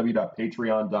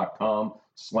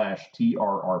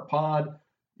www.patreon.com/trrpod.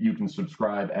 You can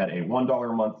subscribe at a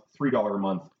 $1 a month, $3 a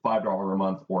month, $5 a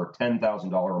month, or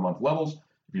 $10,000 a month levels.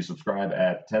 If you subscribe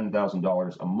at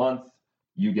 $10,000 a month,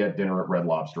 you get dinner at Red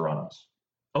Lobster on us.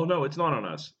 Oh, no, it's not on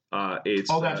us.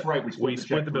 It's That's right. We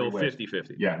split the bill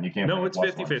 50-50. Yeah, and you can't. No, bring it's a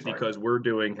plus one, 50-50 sorry. because we're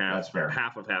doing That's fair.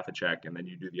 half of half a check, and then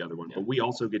you do the other one. Yeah. But we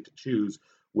also get to choose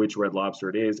which Red Lobster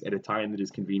it is at a time that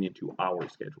is convenient to our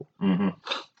schedule. Mm-hmm.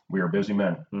 We are busy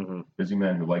men. Mm-hmm. Busy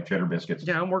men who like cheddar biscuits.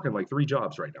 Yeah, I'm working like 3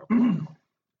 jobs right now.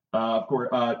 Of course.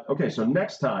 Okay, so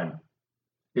next time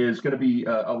is going to be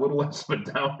a little less of a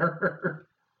downer,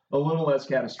 a little less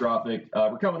catastrophic.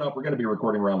 We're coming up. We're going to be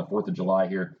recording around the 4th of July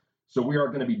here. So we are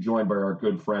going to be joined by our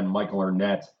good friend Michael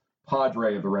Arnett,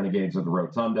 Padre of the Renegades of the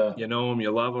Rotunda. You know him,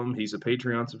 you love him. He's a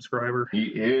Patreon subscriber. He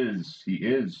is,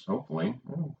 hopefully.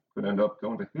 Could end up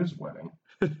going to his wedding.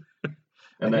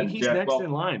 And I think he's next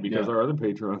in line because our other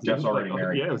patrons. Jeff's already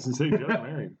married. Yeah, I was going to say Jeff's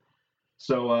married.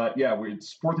 So,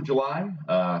 it's 4th of July,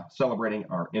 celebrating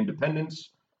our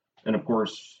independence. And, of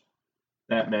course,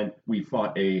 that meant we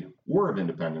fought a war of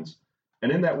independence.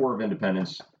 And in that war of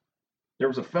independence, there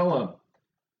was a fella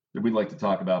that we'd like to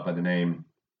talk about by the name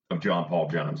of John Paul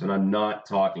Jones, and I'm not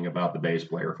talking about the bass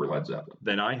player for Led Zeppelin.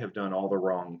 Then I have done all the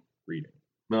wrong reading.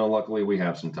 No, luckily we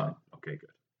have some time. Okay, good.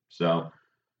 So,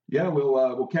 yeah,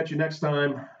 we'll catch you next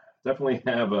time. Definitely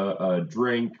have a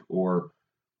drink or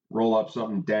roll up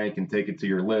something dank and take it to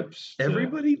your lips.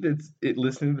 Everybody that's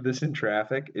listening to this in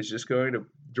traffic is just going to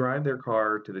drive their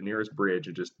car to the nearest bridge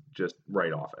and just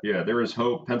right off it. Yeah, there is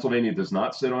hope. Pennsylvania does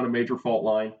not sit on a major fault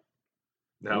line.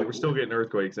 Now we're still getting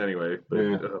earthquakes anyway.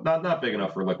 But, not big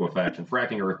enough for liquefaction.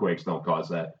 Fracking earthquakes don't cause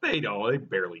that. They don't. They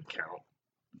barely count.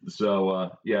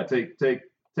 So yeah,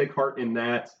 take heart in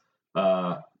that.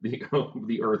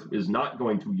 The earth is not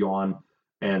going to yawn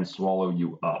and swallow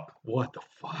you up. What the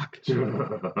fuck?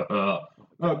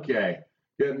 Okay,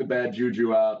 getting the bad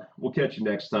juju out. We'll catch you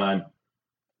next time.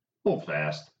 Hold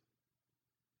fast.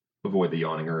 Avoid the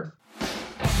yawning earth.